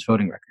the person's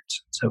voting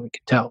records. So we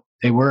could tell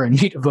they were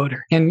indeed a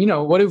voter. And, you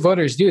know, what do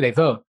voters do? They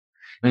vote.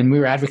 And we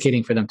were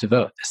advocating for them to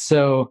vote.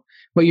 So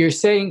what you're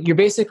saying, you're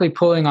basically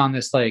pulling on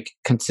this like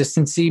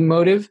consistency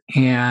motive.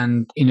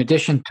 And in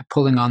addition to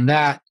pulling on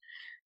that,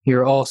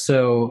 you're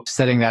also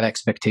setting that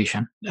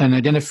expectation. An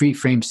identity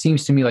frame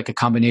seems to me like a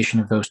combination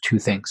of those two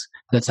things.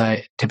 That's how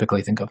I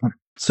typically think of them.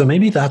 So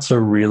maybe that's a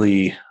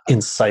really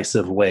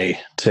incisive way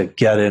to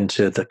get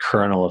into the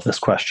kernel of this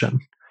question.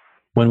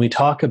 When we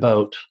talk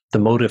about the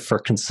motive for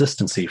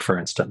consistency, for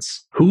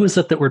instance, who is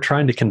it that we're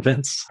trying to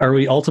convince? Are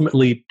we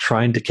ultimately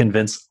trying to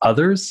convince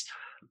others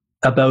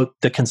about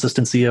the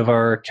consistency of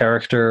our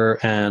character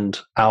and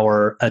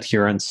our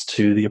adherence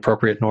to the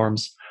appropriate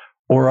norms?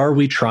 Or are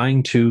we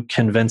trying to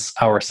convince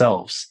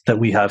ourselves that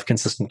we have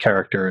consistent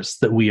characters,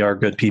 that we are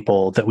good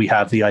people, that we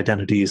have the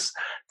identities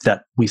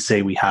that we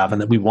say we have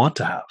and that we want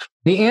to have?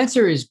 The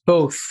answer is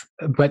both,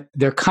 but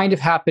they're kind of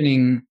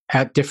happening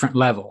at different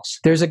levels.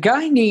 There's a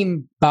guy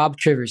named Bob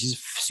Trivers. He's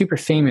a super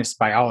famous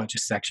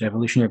biologist, actually,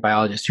 evolutionary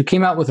biologist, who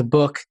came out with a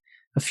book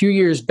a few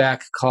years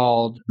back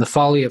called The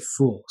Folly of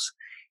Fools.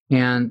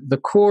 And the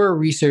core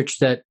research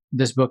that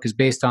this book is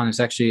based on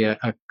is actually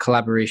a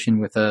collaboration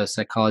with a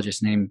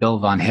psychologist named Bill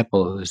von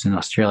Hippel, who's in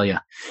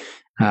Australia,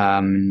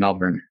 in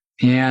Melbourne.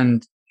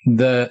 And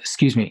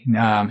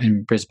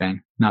in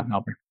Brisbane, not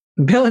Melbourne.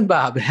 Bill and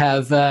Bob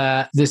have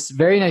this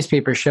very nice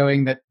paper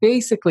showing that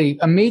basically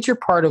a major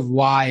part of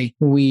why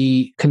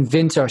we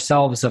convince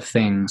ourselves of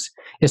things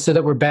is so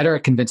that we're better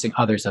at convincing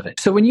others of it.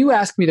 So when you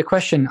ask me the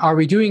question, are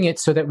we doing it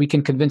so that we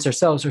can convince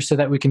ourselves or so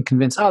that we can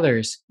convince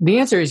others? The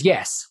answer is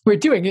yes. We're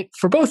doing it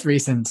for both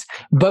reasons.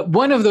 But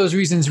one of those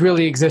reasons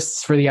really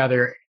exists for the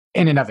other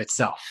in and of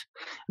itself.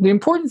 The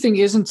important thing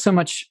isn't so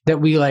much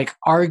that we like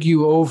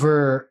argue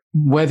over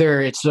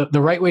whether it's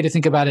the right way to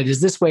think about it is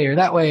this way or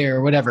that way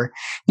or whatever.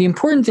 The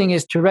important thing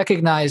is to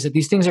recognize that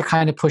these things are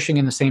kind of pushing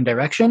in the same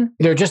direction.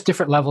 They're just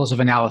different levels of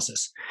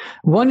analysis.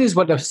 One is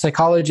what a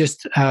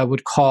psychologist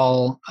would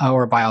call,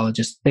 or a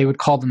biologist, they would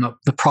call them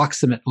the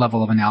proximate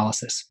level of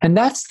analysis. And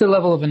that's the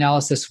level of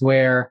analysis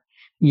where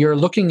you're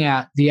looking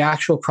at the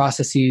actual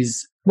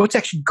processes, what's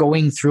actually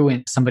going through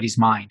in somebody's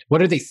mind.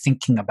 What are they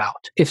thinking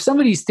about? If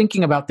somebody's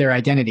thinking about their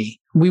identity,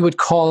 we would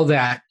call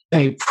that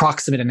a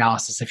proximate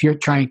analysis. If you're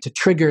trying to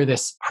trigger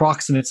this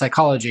proximate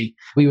psychology,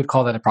 we would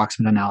call that a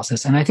proximate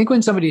analysis. And I think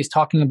when somebody is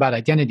talking about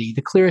identity,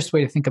 the clearest way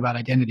to think about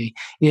identity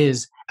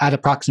is at a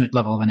proximate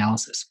level of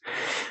analysis.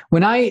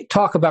 When I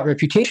talk about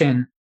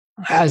reputation,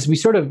 as we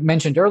sort of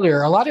mentioned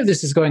earlier, a lot of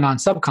this is going on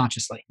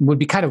subconsciously. It would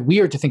be kind of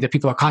weird to think that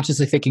people are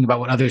consciously thinking about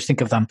what others think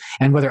of them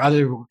and whether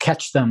others will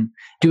catch them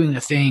doing the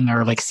thing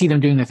or like see them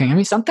doing the thing. I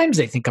mean, sometimes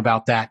they think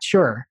about that,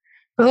 sure.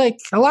 But like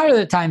a lot of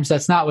the times,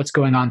 that's not what's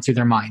going on through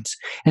their minds.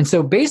 And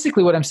so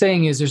basically what I'm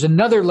saying is there's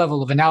another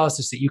level of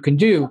analysis that you can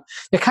do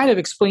that kind of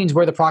explains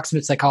where the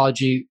proximate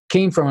psychology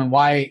came from and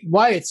why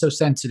it's so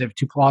sensitive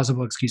to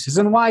plausible excuses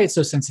and why it's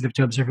so sensitive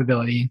to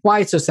observability, why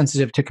it's so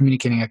sensitive to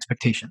communicating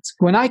expectations.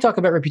 When I talk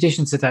about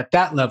reputations, it's at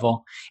that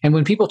level. And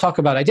when people talk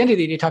about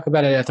identity, they talk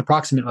about it at the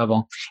proximate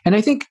level. And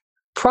I think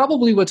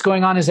probably what's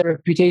going on is that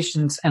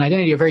reputations and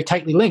identity are very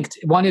tightly linked.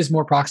 One is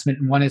more proximate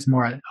and one is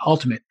more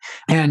ultimate.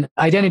 And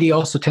identity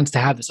also tends to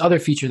have this other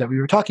feature that we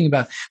were talking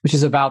about, which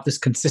is about this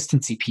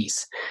consistency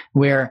piece,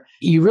 where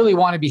you really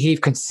want to behave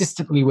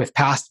consistently with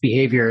past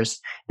behaviors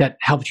that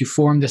helped you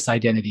form this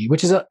identity,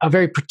 which is a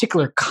very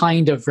particular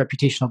kind of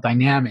reputational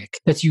dynamic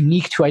that's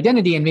unique to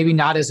identity and maybe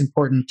not as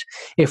important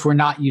if we're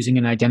not using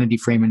an identity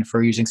frame and if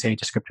we're using, say, a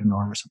descriptive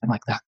norm or something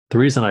like that. The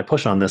reason I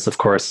push on this, of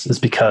course, is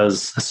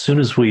because as soon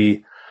as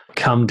we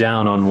come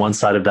down on one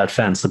side of that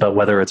fence about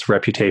whether it's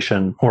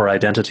reputation or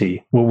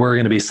identity, what we're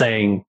going to be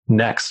saying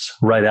next,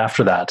 right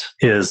after that,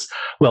 is,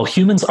 well,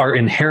 humans are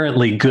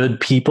inherently good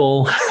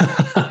people.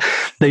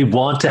 They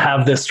want to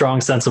have this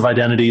strong sense of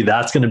identity.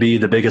 That's going to be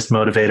the biggest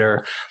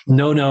motivator.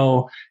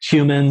 No,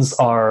 humans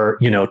are,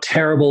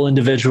 terrible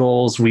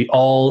individuals. We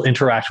all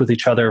interact with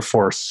each other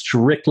for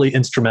strictly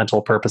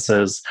instrumental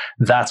purposes.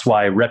 That's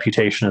why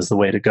reputation is the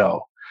way to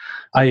go.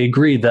 I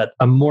agree that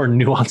a more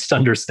nuanced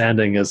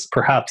understanding is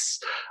perhaps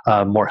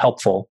more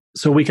helpful.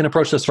 So we can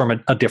approach this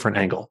from a different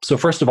angle. So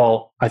first of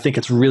all, I think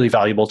it's really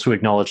valuable to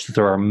acknowledge that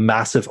there are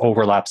massive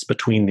overlaps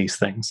between these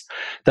things,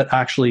 that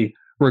actually,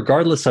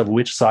 regardless of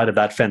which side of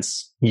that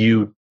fence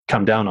you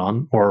come down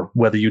on, or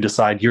whether you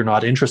decide you're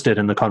not interested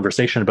in the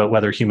conversation about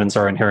whether humans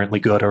are inherently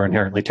good or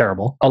inherently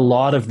terrible, a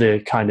lot of the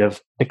kind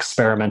of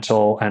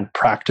experimental and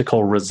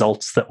practical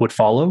results that would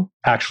follow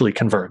actually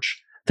converge.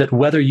 That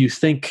whether you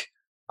think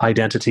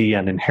identity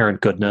and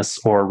inherent goodness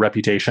or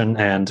reputation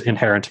and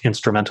inherent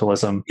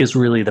instrumentalism is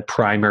really the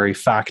primary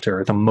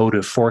factor, the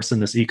motive force in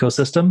this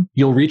ecosystem,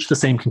 you'll reach the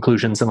same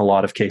conclusions in a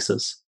lot of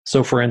cases.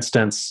 So for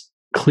instance,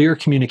 clear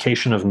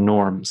communication of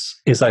norms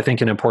is, I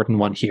think, an important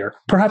one here.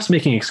 Perhaps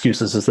making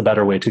excuses is the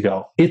better way to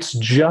go. It's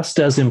just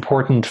as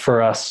important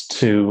for us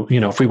to,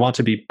 if we want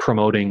to be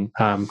promoting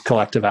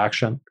collective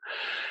action,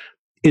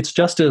 it's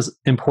just as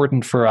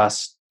important for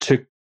us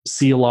to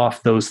seal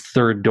off those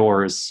third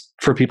doors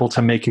for people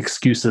to make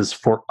excuses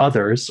for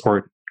others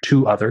or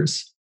to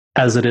others,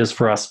 as it is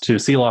for us to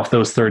seal off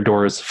those third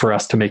doors for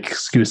us to make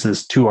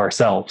excuses to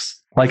ourselves.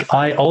 Like,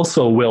 I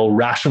also will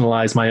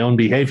rationalize my own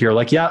behavior.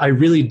 Like, yeah, I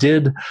really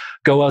did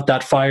go out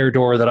that fire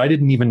door that I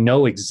didn't even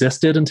know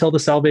existed until the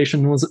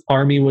Salvation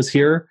Army was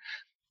here,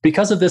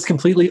 because of this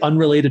completely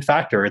unrelated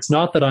factor. It's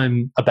not that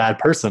I'm a bad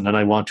person and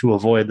I want to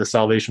avoid the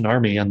Salvation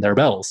Army and their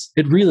bells.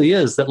 It really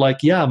is that, like,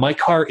 yeah, my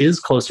car is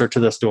closer to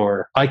this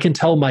door. I can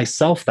tell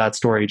myself that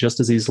story just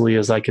as easily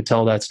as I could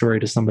tell that story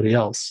to somebody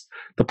else.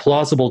 The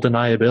plausible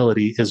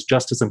deniability is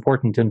just as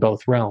important in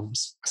both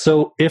realms.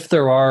 So if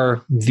there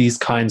are these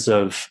kinds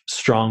of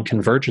strong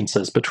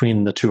convergences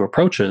between the two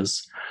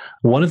approaches,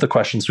 one of the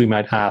questions we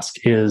might ask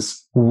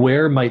is,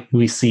 where might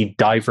we see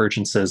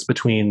divergences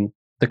between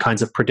the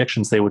kinds of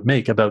predictions they would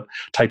make about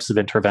types of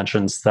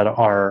interventions that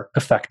are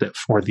effective,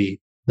 or the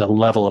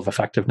level of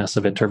effectiveness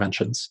of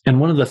interventions? And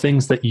one of the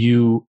things that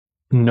you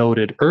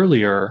noted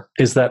earlier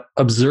is that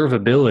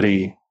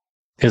observability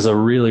is a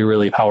really,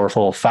 really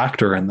powerful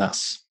factor in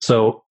this.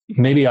 So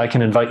maybe I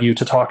can invite you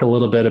to talk a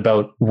little bit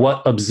about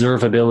what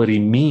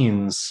observability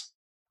means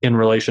in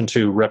relation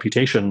to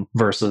reputation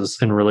versus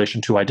in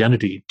relation to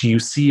identity. Do you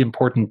see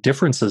important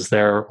differences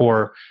there,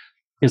 or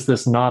is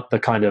this not the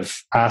kind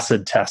of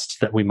acid test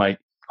that we might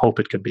hope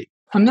it could be?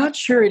 I'm not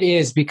sure it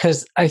is,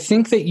 because I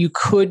think that you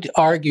could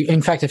argue,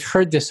 in fact, I've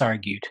heard this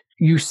argued.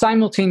 You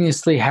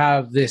simultaneously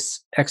have this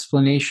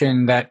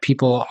explanation that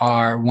people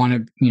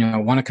want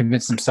to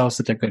convince themselves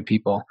that they're good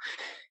people.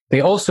 They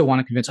also want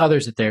to convince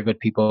others that they're good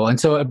people. And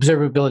so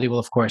observability will,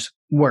 of course,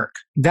 work.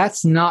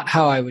 That's not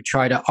how I would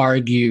try to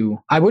argue.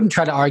 I wouldn't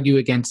try to argue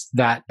against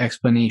that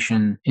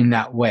explanation in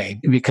that way,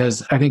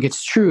 because I think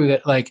it's true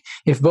that, like,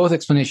 if both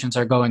explanations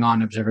are going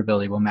on,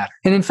 observability will matter.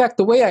 And in fact,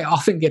 the way I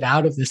often get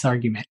out of this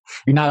argument,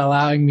 you're not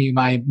allowing me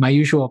my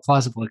usual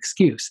plausible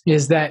excuse,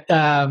 is that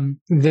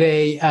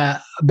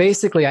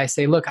basically I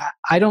say, look,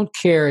 I don't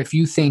care if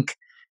you think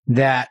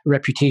that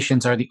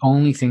reputations are the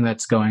only thing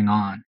that's going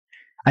on.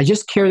 I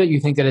just care that you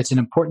think that it's an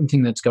important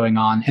thing that's going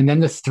on. And then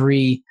the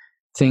three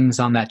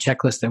things on that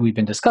checklist that we've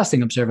been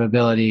discussing,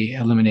 observability,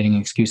 eliminating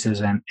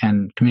excuses,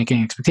 and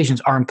communicating expectations,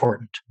 are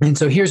important. And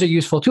so here's a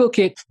useful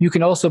toolkit. You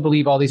can also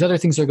believe all these other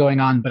things are going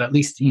on, but at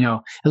least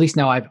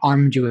now I've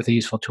armed you with a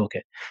useful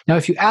toolkit. Now,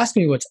 if you ask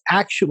me what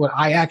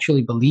I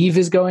actually believe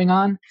is going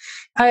on,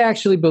 I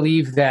actually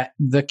believe that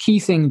the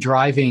key thing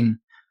driving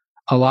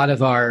a lot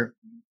of our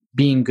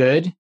being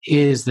good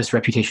is this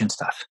reputation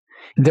stuff.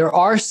 There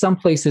are some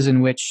places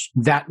in which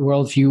that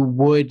worldview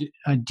would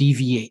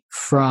deviate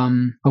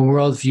from a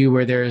worldview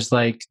where there's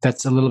like,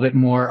 that's a little bit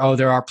more, oh,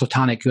 there are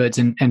platonic goods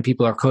and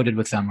people are coded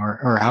with them,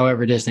 or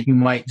however it is that you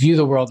might view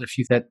the world if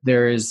you that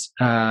there is,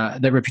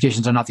 that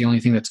reputations are not the only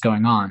thing that's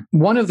going on.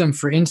 One of them,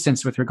 for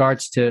instance, with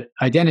regards to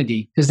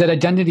identity, is that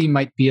identity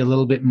might be a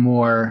little bit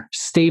more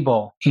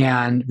stable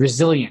and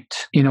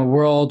resilient in a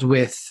world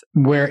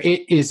where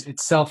it is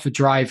itself a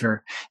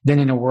driver than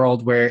in a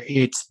world where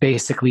it's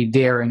basically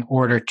there in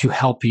order to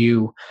help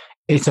you.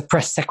 It's a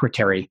press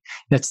secretary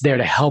that's there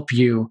to help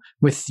you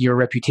with your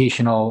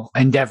reputational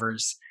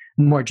endeavors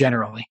more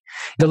generally.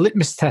 The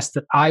litmus test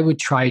that I would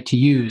try to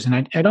use,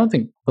 and I don't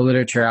think the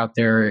literature out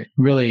there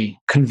really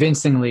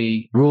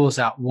convincingly rules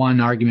out one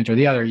argument or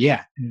the other.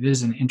 Yeah, it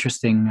is an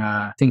interesting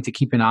thing to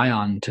keep an eye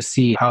on to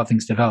see how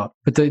things develop.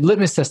 But the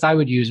litmus test I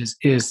would use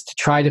is to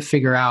try to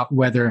figure out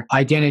whether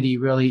identity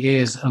really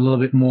is a little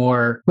bit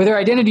more, whether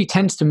identity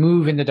tends to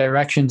move in the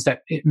directions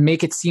that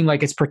make it seem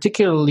like it's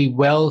particularly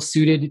well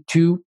suited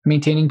to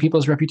maintaining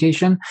people's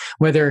reputation,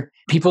 whether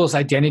people's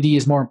identity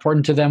is more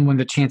important to them when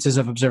the chances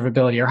of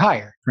observability are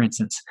higher, for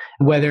instance,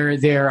 whether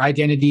their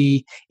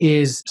identity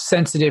is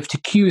sensitive to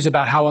cues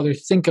about how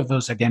others think of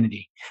those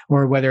identity,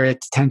 or whether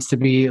it tends to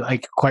be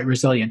like quite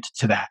resilient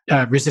to that,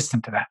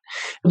 resistant to that.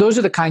 Those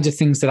are the kinds of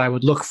things that I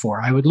would look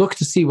for. I would look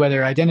to see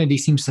whether identity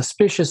seems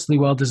suspiciously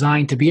well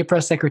designed to be a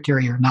press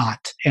secretary or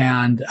not.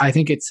 And I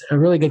think it's a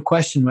really good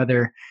question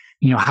whether,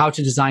 how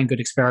to design good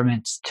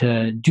experiments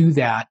to do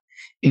that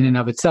in and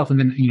of itself. And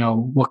then,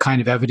 what kind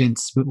of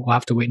evidence we'll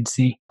have to wait and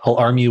see. I'll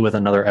arm you with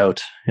another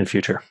out in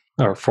future,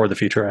 or for the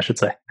future, I should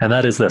say. And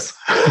that is this.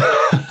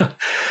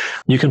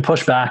 You can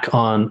push back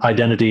on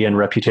identity and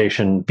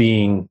reputation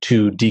being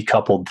two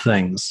decoupled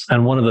things.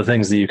 And one of the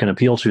things that you can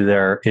appeal to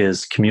there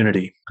is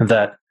community,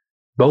 that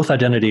both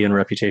identity and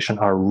reputation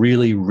are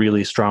really,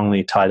 really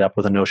strongly tied up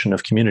with a notion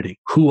of community.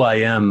 Who I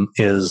am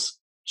is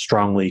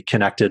strongly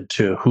connected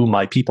to who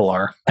my people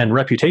are. And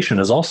reputation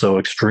is also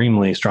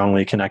extremely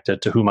strongly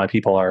connected to who my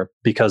people are,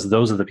 because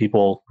those are the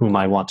people whom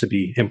I want to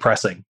be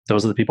impressing.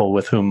 Those are the people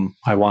with whom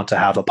I want to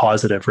have a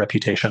positive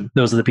reputation.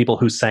 Those are the people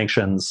whose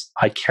sanctions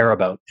I care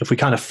about. If we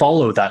kind of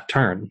follow that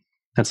turn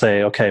and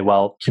say, okay,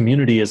 well,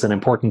 community is an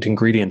important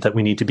ingredient that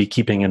we need to be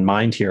keeping in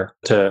mind here.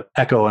 To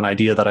echo an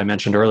idea that I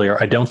mentioned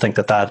earlier, I don't think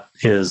that that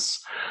is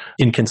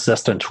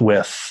inconsistent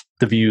with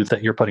the view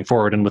that you're putting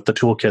forward and with the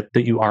toolkit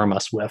that you arm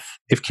us with.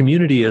 If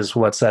community is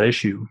what's at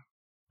issue,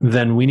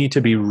 then we need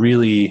to be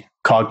really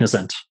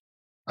cognizant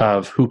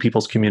of who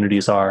people's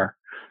communities are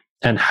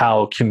and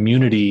how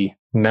community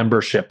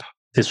membership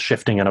is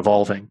shifting and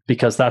evolving,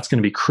 because that's going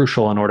to be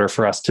crucial in order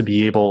for us to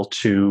be able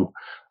to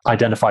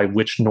identify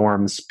which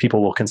norms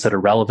people will consider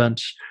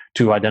relevant,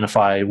 to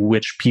identify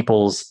which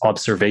people's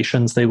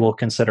observations they will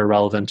consider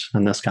relevant,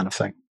 and this kind of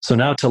thing. So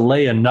now to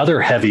lay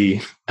another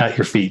heavy at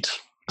your feet,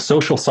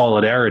 social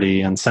solidarity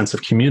and sense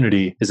of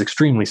community is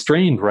extremely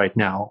strained right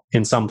now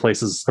in some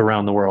places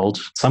around the world,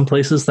 some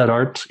places that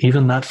aren't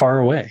even that far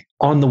away.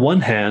 On the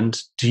one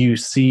hand, do you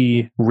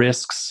see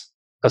risks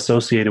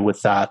associated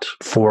with that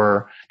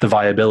for the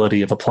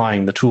viability of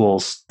applying the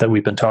tools that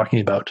we've been talking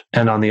about?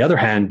 And on the other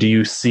hand, do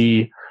you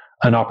see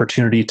an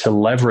opportunity to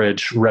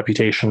leverage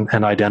reputation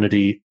and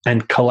identity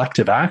and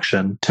collective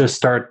action to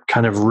start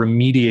kind of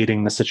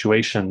remediating the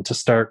situation, to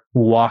start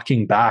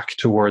walking back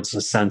towards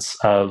a sense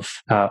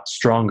of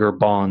stronger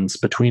bonds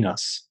between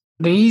us?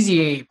 The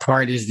easy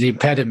part is the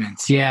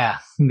impediments. Yeah,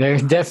 there are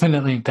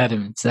definitely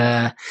impediments.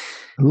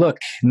 Look,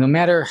 no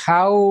matter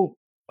how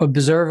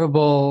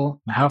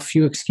observable, how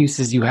few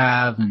excuses you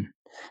have, and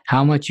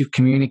how much you've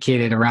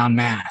communicated around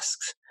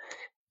masks,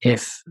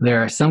 if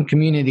there are some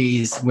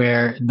communities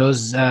where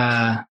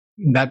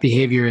that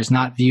behavior is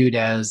not viewed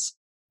as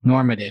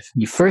normative,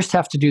 you first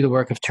have to do the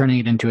work of turning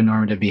it into a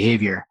normative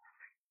behavior.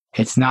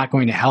 It's not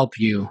going to help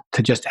you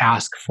to just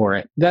ask for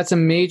it. That's a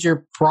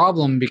major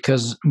problem,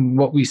 because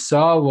what we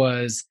saw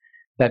was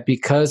that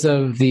because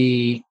of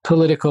the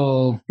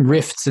political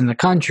rifts in the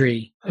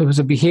country, it was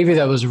a behavior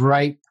that was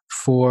ripe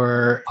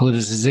for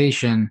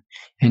politicization.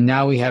 And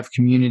now we have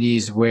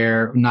communities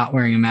where not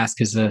wearing a mask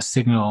is a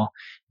signal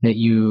that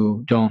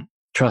you don't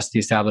trust the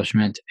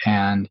establishment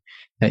and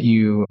that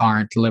you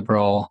aren't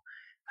liberal,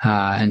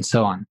 and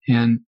so on.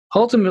 And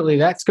ultimately,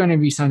 that's going to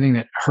be something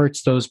that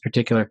hurts those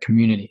particular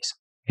communities.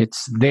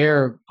 It's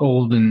their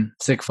old and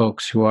sick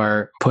folks who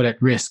are put at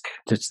risk.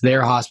 It's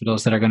their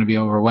hospitals that are going to be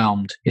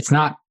overwhelmed. It's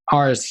not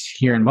ours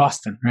here in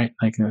Boston, right?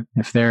 Like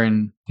if they're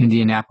in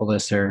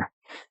Indianapolis or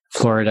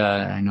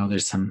Florida, I know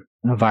there's a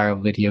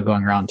viral video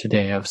going around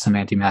today of some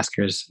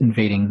anti-maskers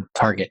invading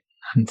Target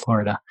in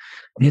Florida.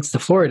 It's the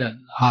Florida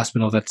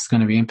hospital that's going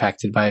to be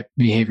impacted by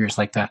behaviors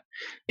like that.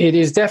 It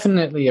is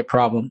definitely a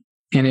problem,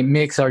 and it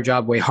makes our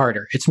job way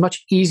harder. It's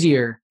much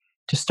easier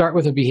to start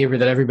with a behavior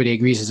that everybody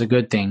agrees is a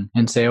good thing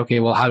and say, okay,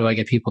 well, how do I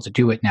get people to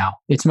do it now?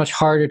 It's much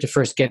harder to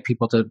first get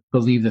people to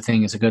believe the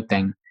thing is a good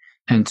thing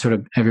and sort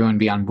of everyone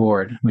be on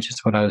board, which is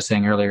what I was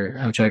saying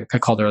earlier, which I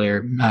called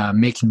earlier,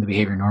 making the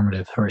behavior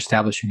normative or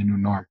establishing a new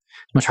norm.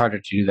 It's much harder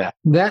to do that.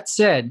 That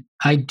said,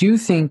 I do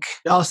think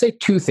I'll say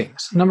two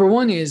things. Number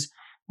one is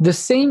the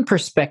same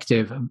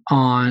perspective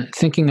on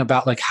thinking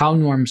about like how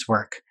norms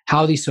work,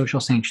 how these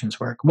social sanctions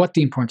work, what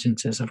the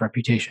importance is of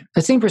reputation.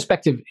 The same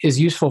perspective is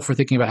useful for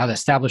thinking about how to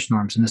establish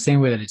norms in the same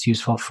way that it's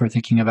useful for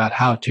thinking about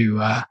how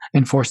to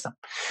enforce them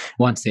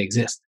once they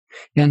exist.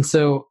 And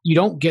so you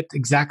don't get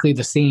exactly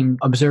the same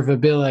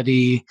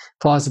observability,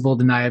 plausible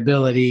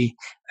deniability,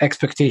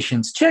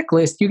 expectations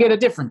checklist. You get a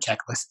different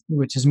checklist,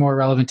 which is more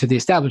relevant to the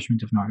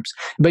establishment of norms.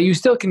 But you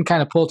still can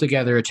kind of pull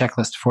together a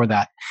checklist for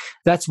that.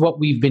 That's what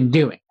we've been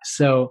doing.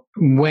 So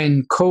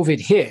when COVID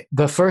hit,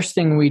 the first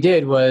thing we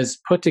did was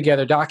put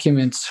together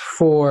documents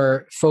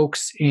for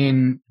folks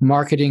in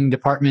marketing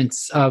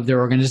departments of their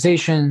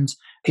organizations,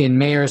 in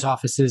mayor's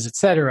offices, et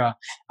cetera,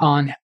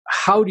 on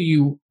how do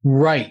you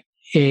write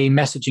a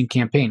messaging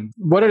campaign?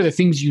 What are the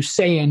things you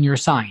say in your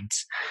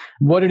signs?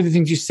 What are the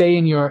things you say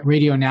in your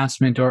radio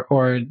announcement or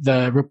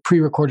the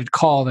pre-recorded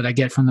call that I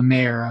get from the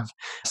mayor of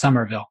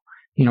Somerville?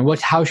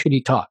 How should he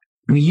talk?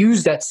 We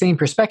used that same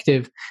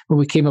perspective, but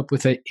we came up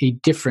with a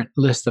different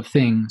list of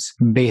things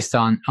based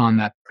on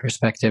that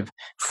perspective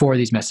for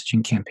these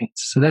messaging campaigns.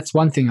 So that's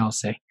one thing I'll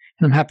say.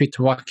 And I'm happy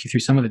to walk you through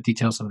some of the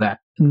details of that.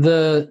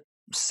 The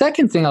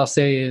second thing I'll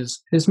say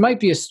is this might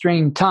be a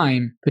strange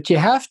time, but you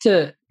have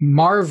to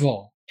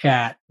marvel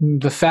at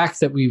the fact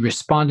that we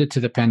responded to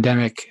the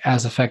pandemic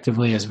as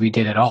effectively as we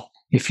did at all.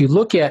 If you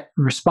look at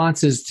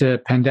responses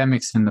to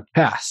pandemics in the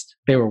past,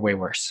 they were way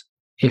worse.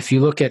 If you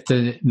look at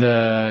the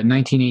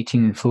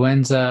 1918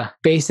 influenza,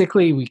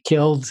 basically we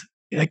killed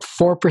like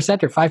 4% or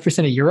 5%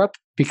 of Europe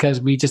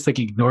because we just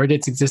ignored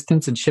its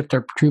existence and shipped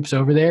our troops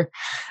over there,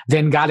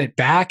 then got it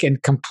back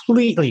and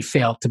completely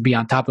failed to be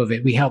on top of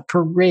it. We held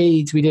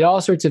parades, we did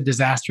all sorts of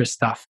disastrous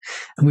stuff,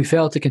 and we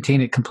failed to contain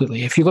it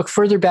completely. If you look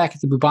further back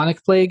at the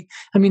bubonic plague,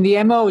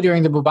 the MO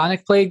during the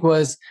bubonic plague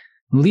was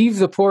leave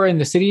the poor in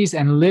the cities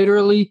and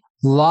literally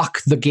lock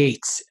the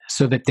gates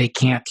so that they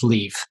can't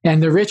leave.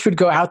 And the rich would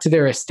go out to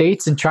their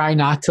estates and try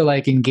not to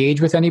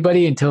engage with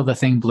anybody until the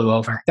thing blew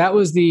over. That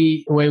was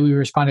the way we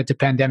responded to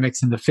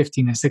pandemics in the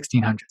 15 and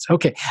 1600s.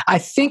 Okay, I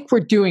think we're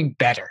doing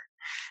better.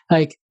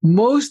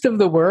 Most of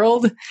the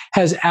world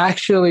has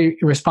actually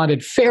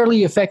responded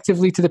fairly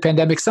effectively to the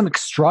pandemic, some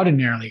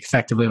extraordinarily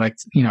effectively,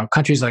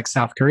 countries like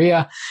South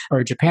Korea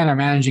or Japan are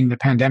managing the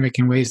pandemic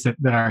in ways that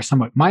are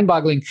somewhat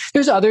mind-boggling.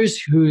 There's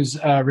others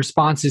whose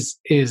response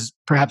is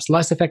perhaps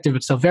less effective,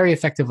 but still very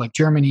effective, like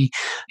Germany.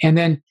 And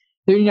then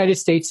the United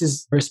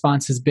States'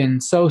 response has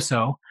been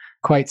so-so.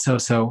 Quite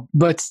so-so,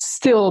 but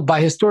still,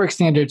 by historic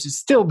standards, it's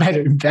still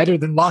better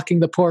than locking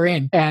the poor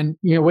in and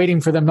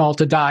waiting for them all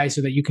to die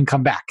so that you can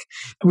come back.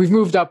 We've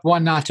moved up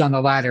one notch on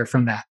the ladder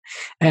from that,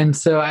 and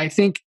so I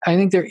think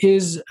there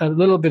is a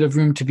little bit of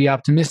room to be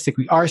optimistic.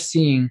 We are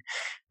seeing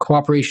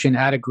cooperation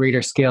at a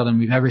greater scale than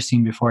we've ever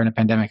seen before in a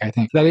pandemic. I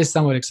think that is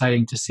somewhat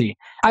exciting to see.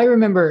 I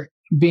remember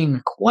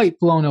being quite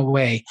blown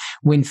away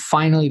when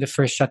finally the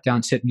first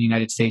shutdowns hit in the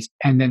United States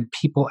and then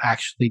people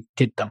actually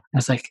did them. I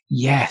was like,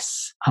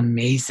 yes,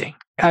 amazing.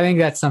 I think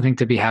that's something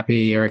to be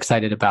happy or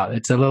excited about.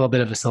 It's a little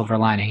bit of a silver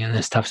lining in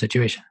this tough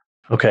situation.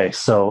 Okay,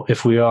 so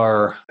if we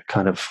are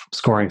kind of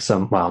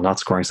not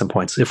scoring some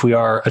points, if we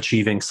are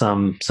achieving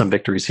some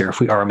victories here, if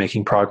we are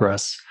making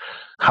progress,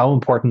 how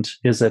important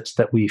is it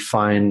that we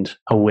find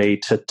a way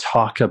to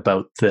talk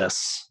about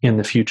this in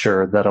the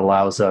future that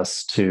allows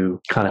us to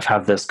kind of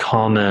have this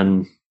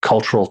common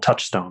cultural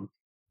touchstone,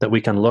 that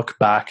we can look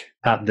back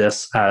at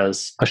this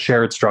as a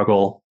shared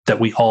struggle that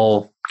we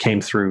all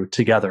came through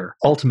together?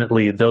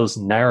 Ultimately, those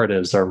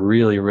narratives are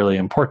really, really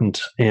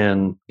important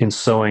in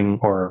sewing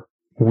or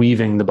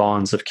weaving the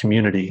bonds of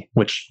community,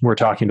 which we're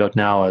talking about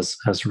now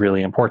as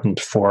really important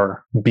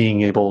for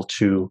being able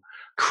to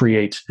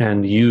create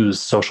and use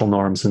social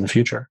norms in the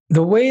future.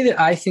 The way that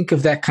I think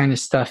of that kind of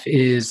stuff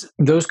is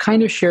those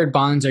kind of shared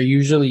bonds are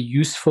usually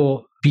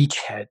useful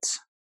beachheads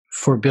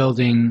for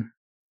building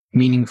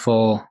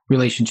meaningful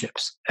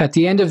relationships. At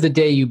the end of the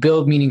day, you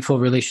build meaningful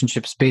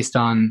relationships based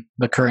on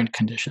the current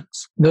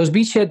conditions. Those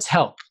beachheads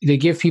help. They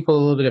give people a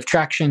little bit of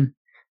traction.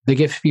 They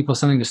give people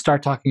something to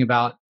start talking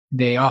about.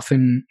 They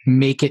often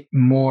make it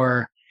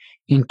more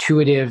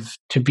intuitive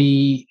to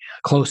be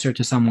closer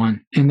to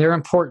someone, and they're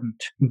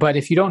important. But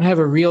if you don't have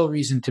a real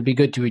reason to be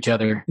good to each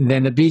other,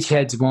 then the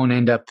beachheads won't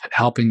end up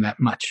helping that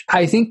much.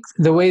 I think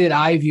the way that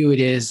I view it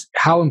is,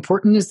 how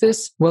important is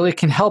this? Well, it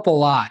can help a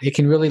lot. It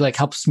can really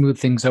help smooth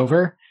things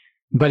over,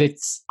 but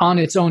it's on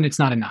its own, it's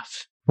not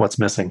enough. What's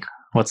missing?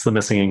 What's the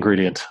missing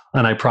ingredient?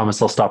 And I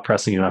promise I'll stop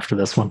pressing you after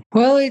this one.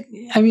 Well,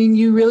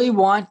 you really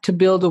want to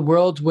build a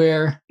world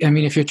where,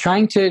 if you're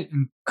trying to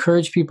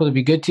encourage people to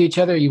be good to each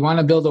other, you want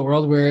to build a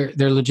world where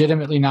they're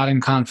legitimately not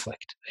in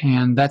conflict.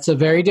 And that's a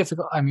very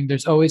difficult,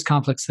 there's always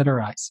conflicts that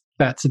arise.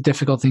 That's a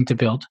difficult thing to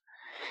build.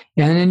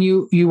 And then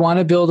you want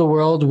to build a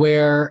world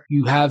where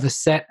you have a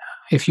set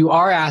If you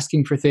are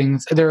asking for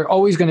things, there are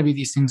always going to be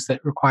these things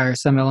that require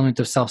some element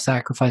of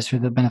self-sacrifice for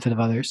the benefit of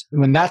others.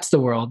 When that's the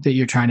world that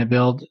you're trying to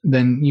build,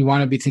 then you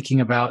want to be thinking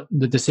about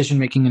the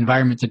decision-making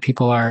environment that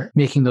people are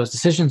making those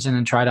decisions in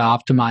and try to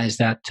optimize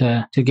that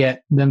to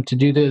get them to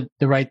do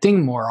the right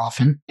thing more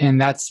often. And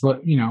that's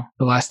what,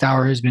 the last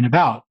hour has been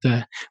about.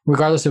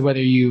 Regardless of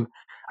whether you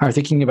are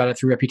thinking about it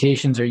through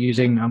reputations or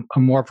using a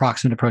more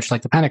proximate approach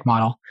like the panic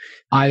model,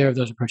 either of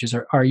those approaches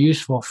are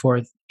useful for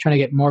trying to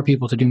get more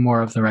people to do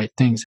more of the right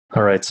things.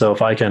 All right. So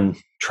if I can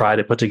try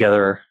to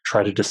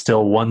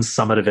distill one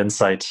summative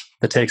insight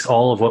that takes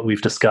all of what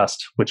we've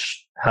discussed,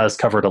 which has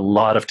covered a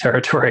lot of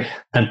territory,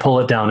 and pull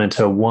it down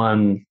into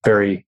one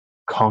very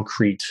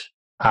concrete,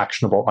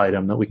 actionable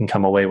item that we can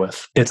come away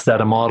with. It's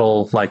that a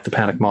model like the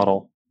panic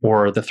model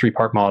or the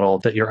 3-part model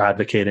that you're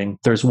advocating,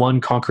 there's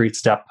one concrete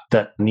step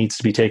that needs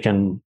to be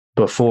taken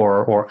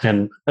before,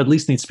 and at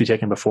least needs to be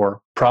taken before,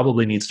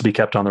 probably needs to be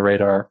kept on the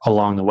radar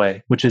along the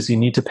way, which is you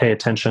need to pay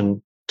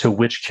attention to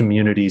which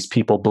communities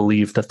people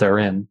believe that they're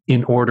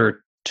in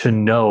order to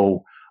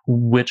know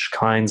which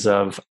kinds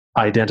of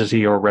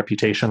identity or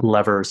reputation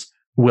levers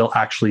will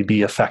actually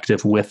be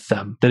effective with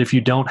them. That if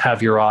you don't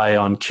have your eye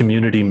on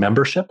community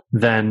membership,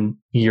 then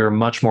you're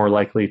much more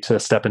likely to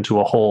step into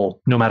a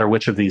hole, no matter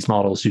which of these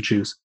models you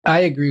choose. I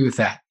agree with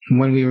that.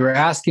 When we were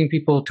asking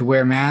people to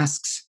wear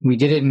masks, we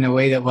did it in a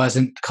way that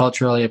wasn't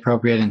culturally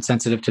appropriate and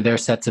sensitive to their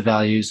sets of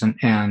values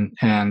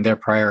and their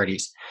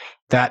priorities.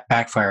 That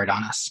backfired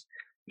on us.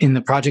 In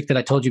the project that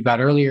I told you about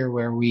earlier,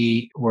 where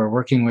we were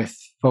working with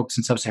folks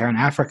in sub-Saharan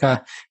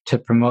Africa to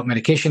promote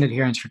medication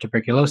adherence for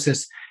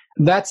tuberculosis,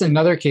 that's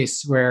another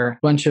case where a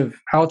bunch of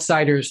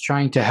outsiders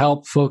trying to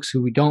help folks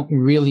who we don't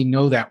really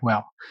know that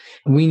well.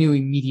 We knew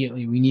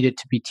immediately we needed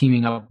to be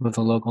teaming up with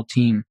a local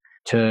team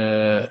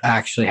to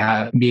actually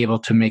be able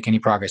to make any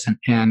progress.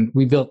 And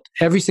we built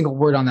every single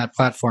word on that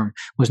platform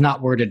was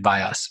not worded by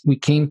us. We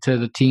came to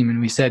the team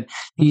and we said,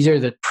 these are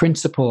the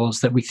principles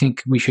that we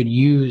think we should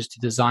use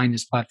to design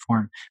this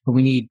platform, but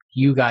we need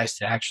you guys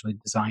to actually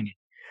design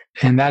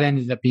it. And that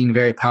ended up being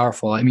very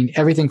powerful. I mean,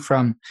 everything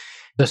from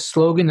the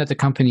slogan that the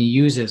company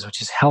uses,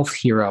 which is health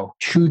hero,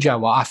 Shuja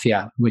wa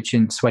Afya, which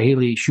in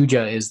Swahili,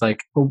 Shuja is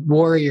like a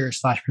warrior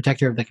 /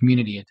 protector of the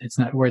community. It's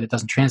not a word that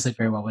doesn't translate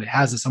very well, but it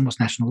has this almost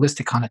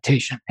nationalistic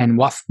connotation. And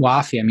wa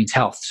Afya means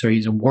health. So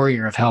he's a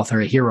warrior of health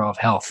or a hero of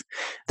health.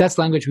 That's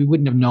language we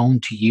wouldn't have known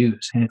to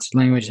use. And it's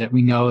language that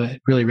we know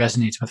it really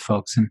resonates with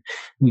folks. And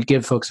we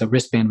give folks a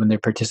wristband when they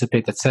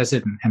participate that says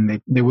it, and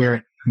they wear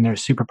it and they're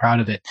super proud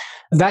of it.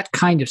 That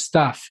kind of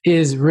stuff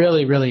is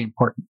really, really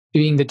important.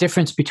 Being the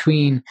difference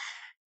between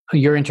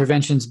your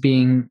interventions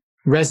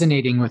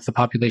resonating with the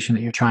population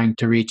that you're trying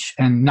to reach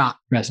and not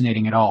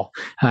resonating at all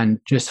and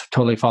just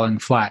totally falling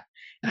flat.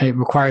 It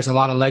requires a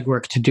lot of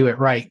legwork to do it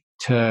right,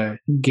 to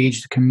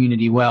gauge the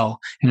community well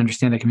and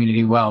understand the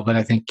community well. But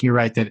I think you're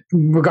right that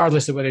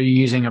regardless of whether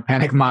you're using a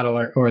panic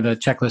model or the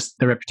checklist,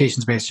 the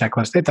reputations-based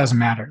checklist, it doesn't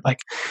matter. Like,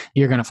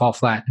 you're going to fall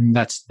flat. And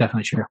that's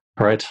definitely true.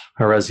 All right.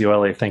 Erez,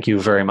 Yoeli, thank you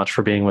very much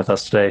for being with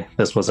us today.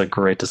 This was a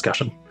great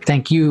discussion.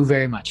 Thank you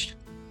very much.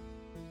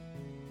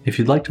 If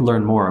you'd like to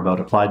learn more about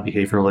applied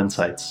behavioral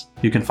insights,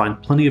 you can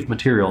find plenty of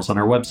materials on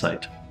our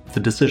website,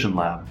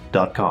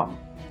 thedecisionlab.com.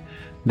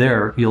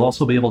 There, you'll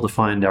also be able to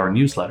find our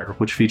newsletter,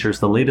 which features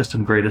the latest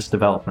and greatest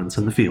developments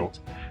in the field,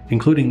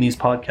 including these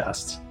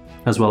podcasts,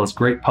 as well as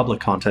great public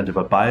content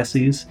about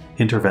biases,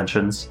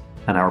 interventions,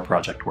 and our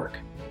project work.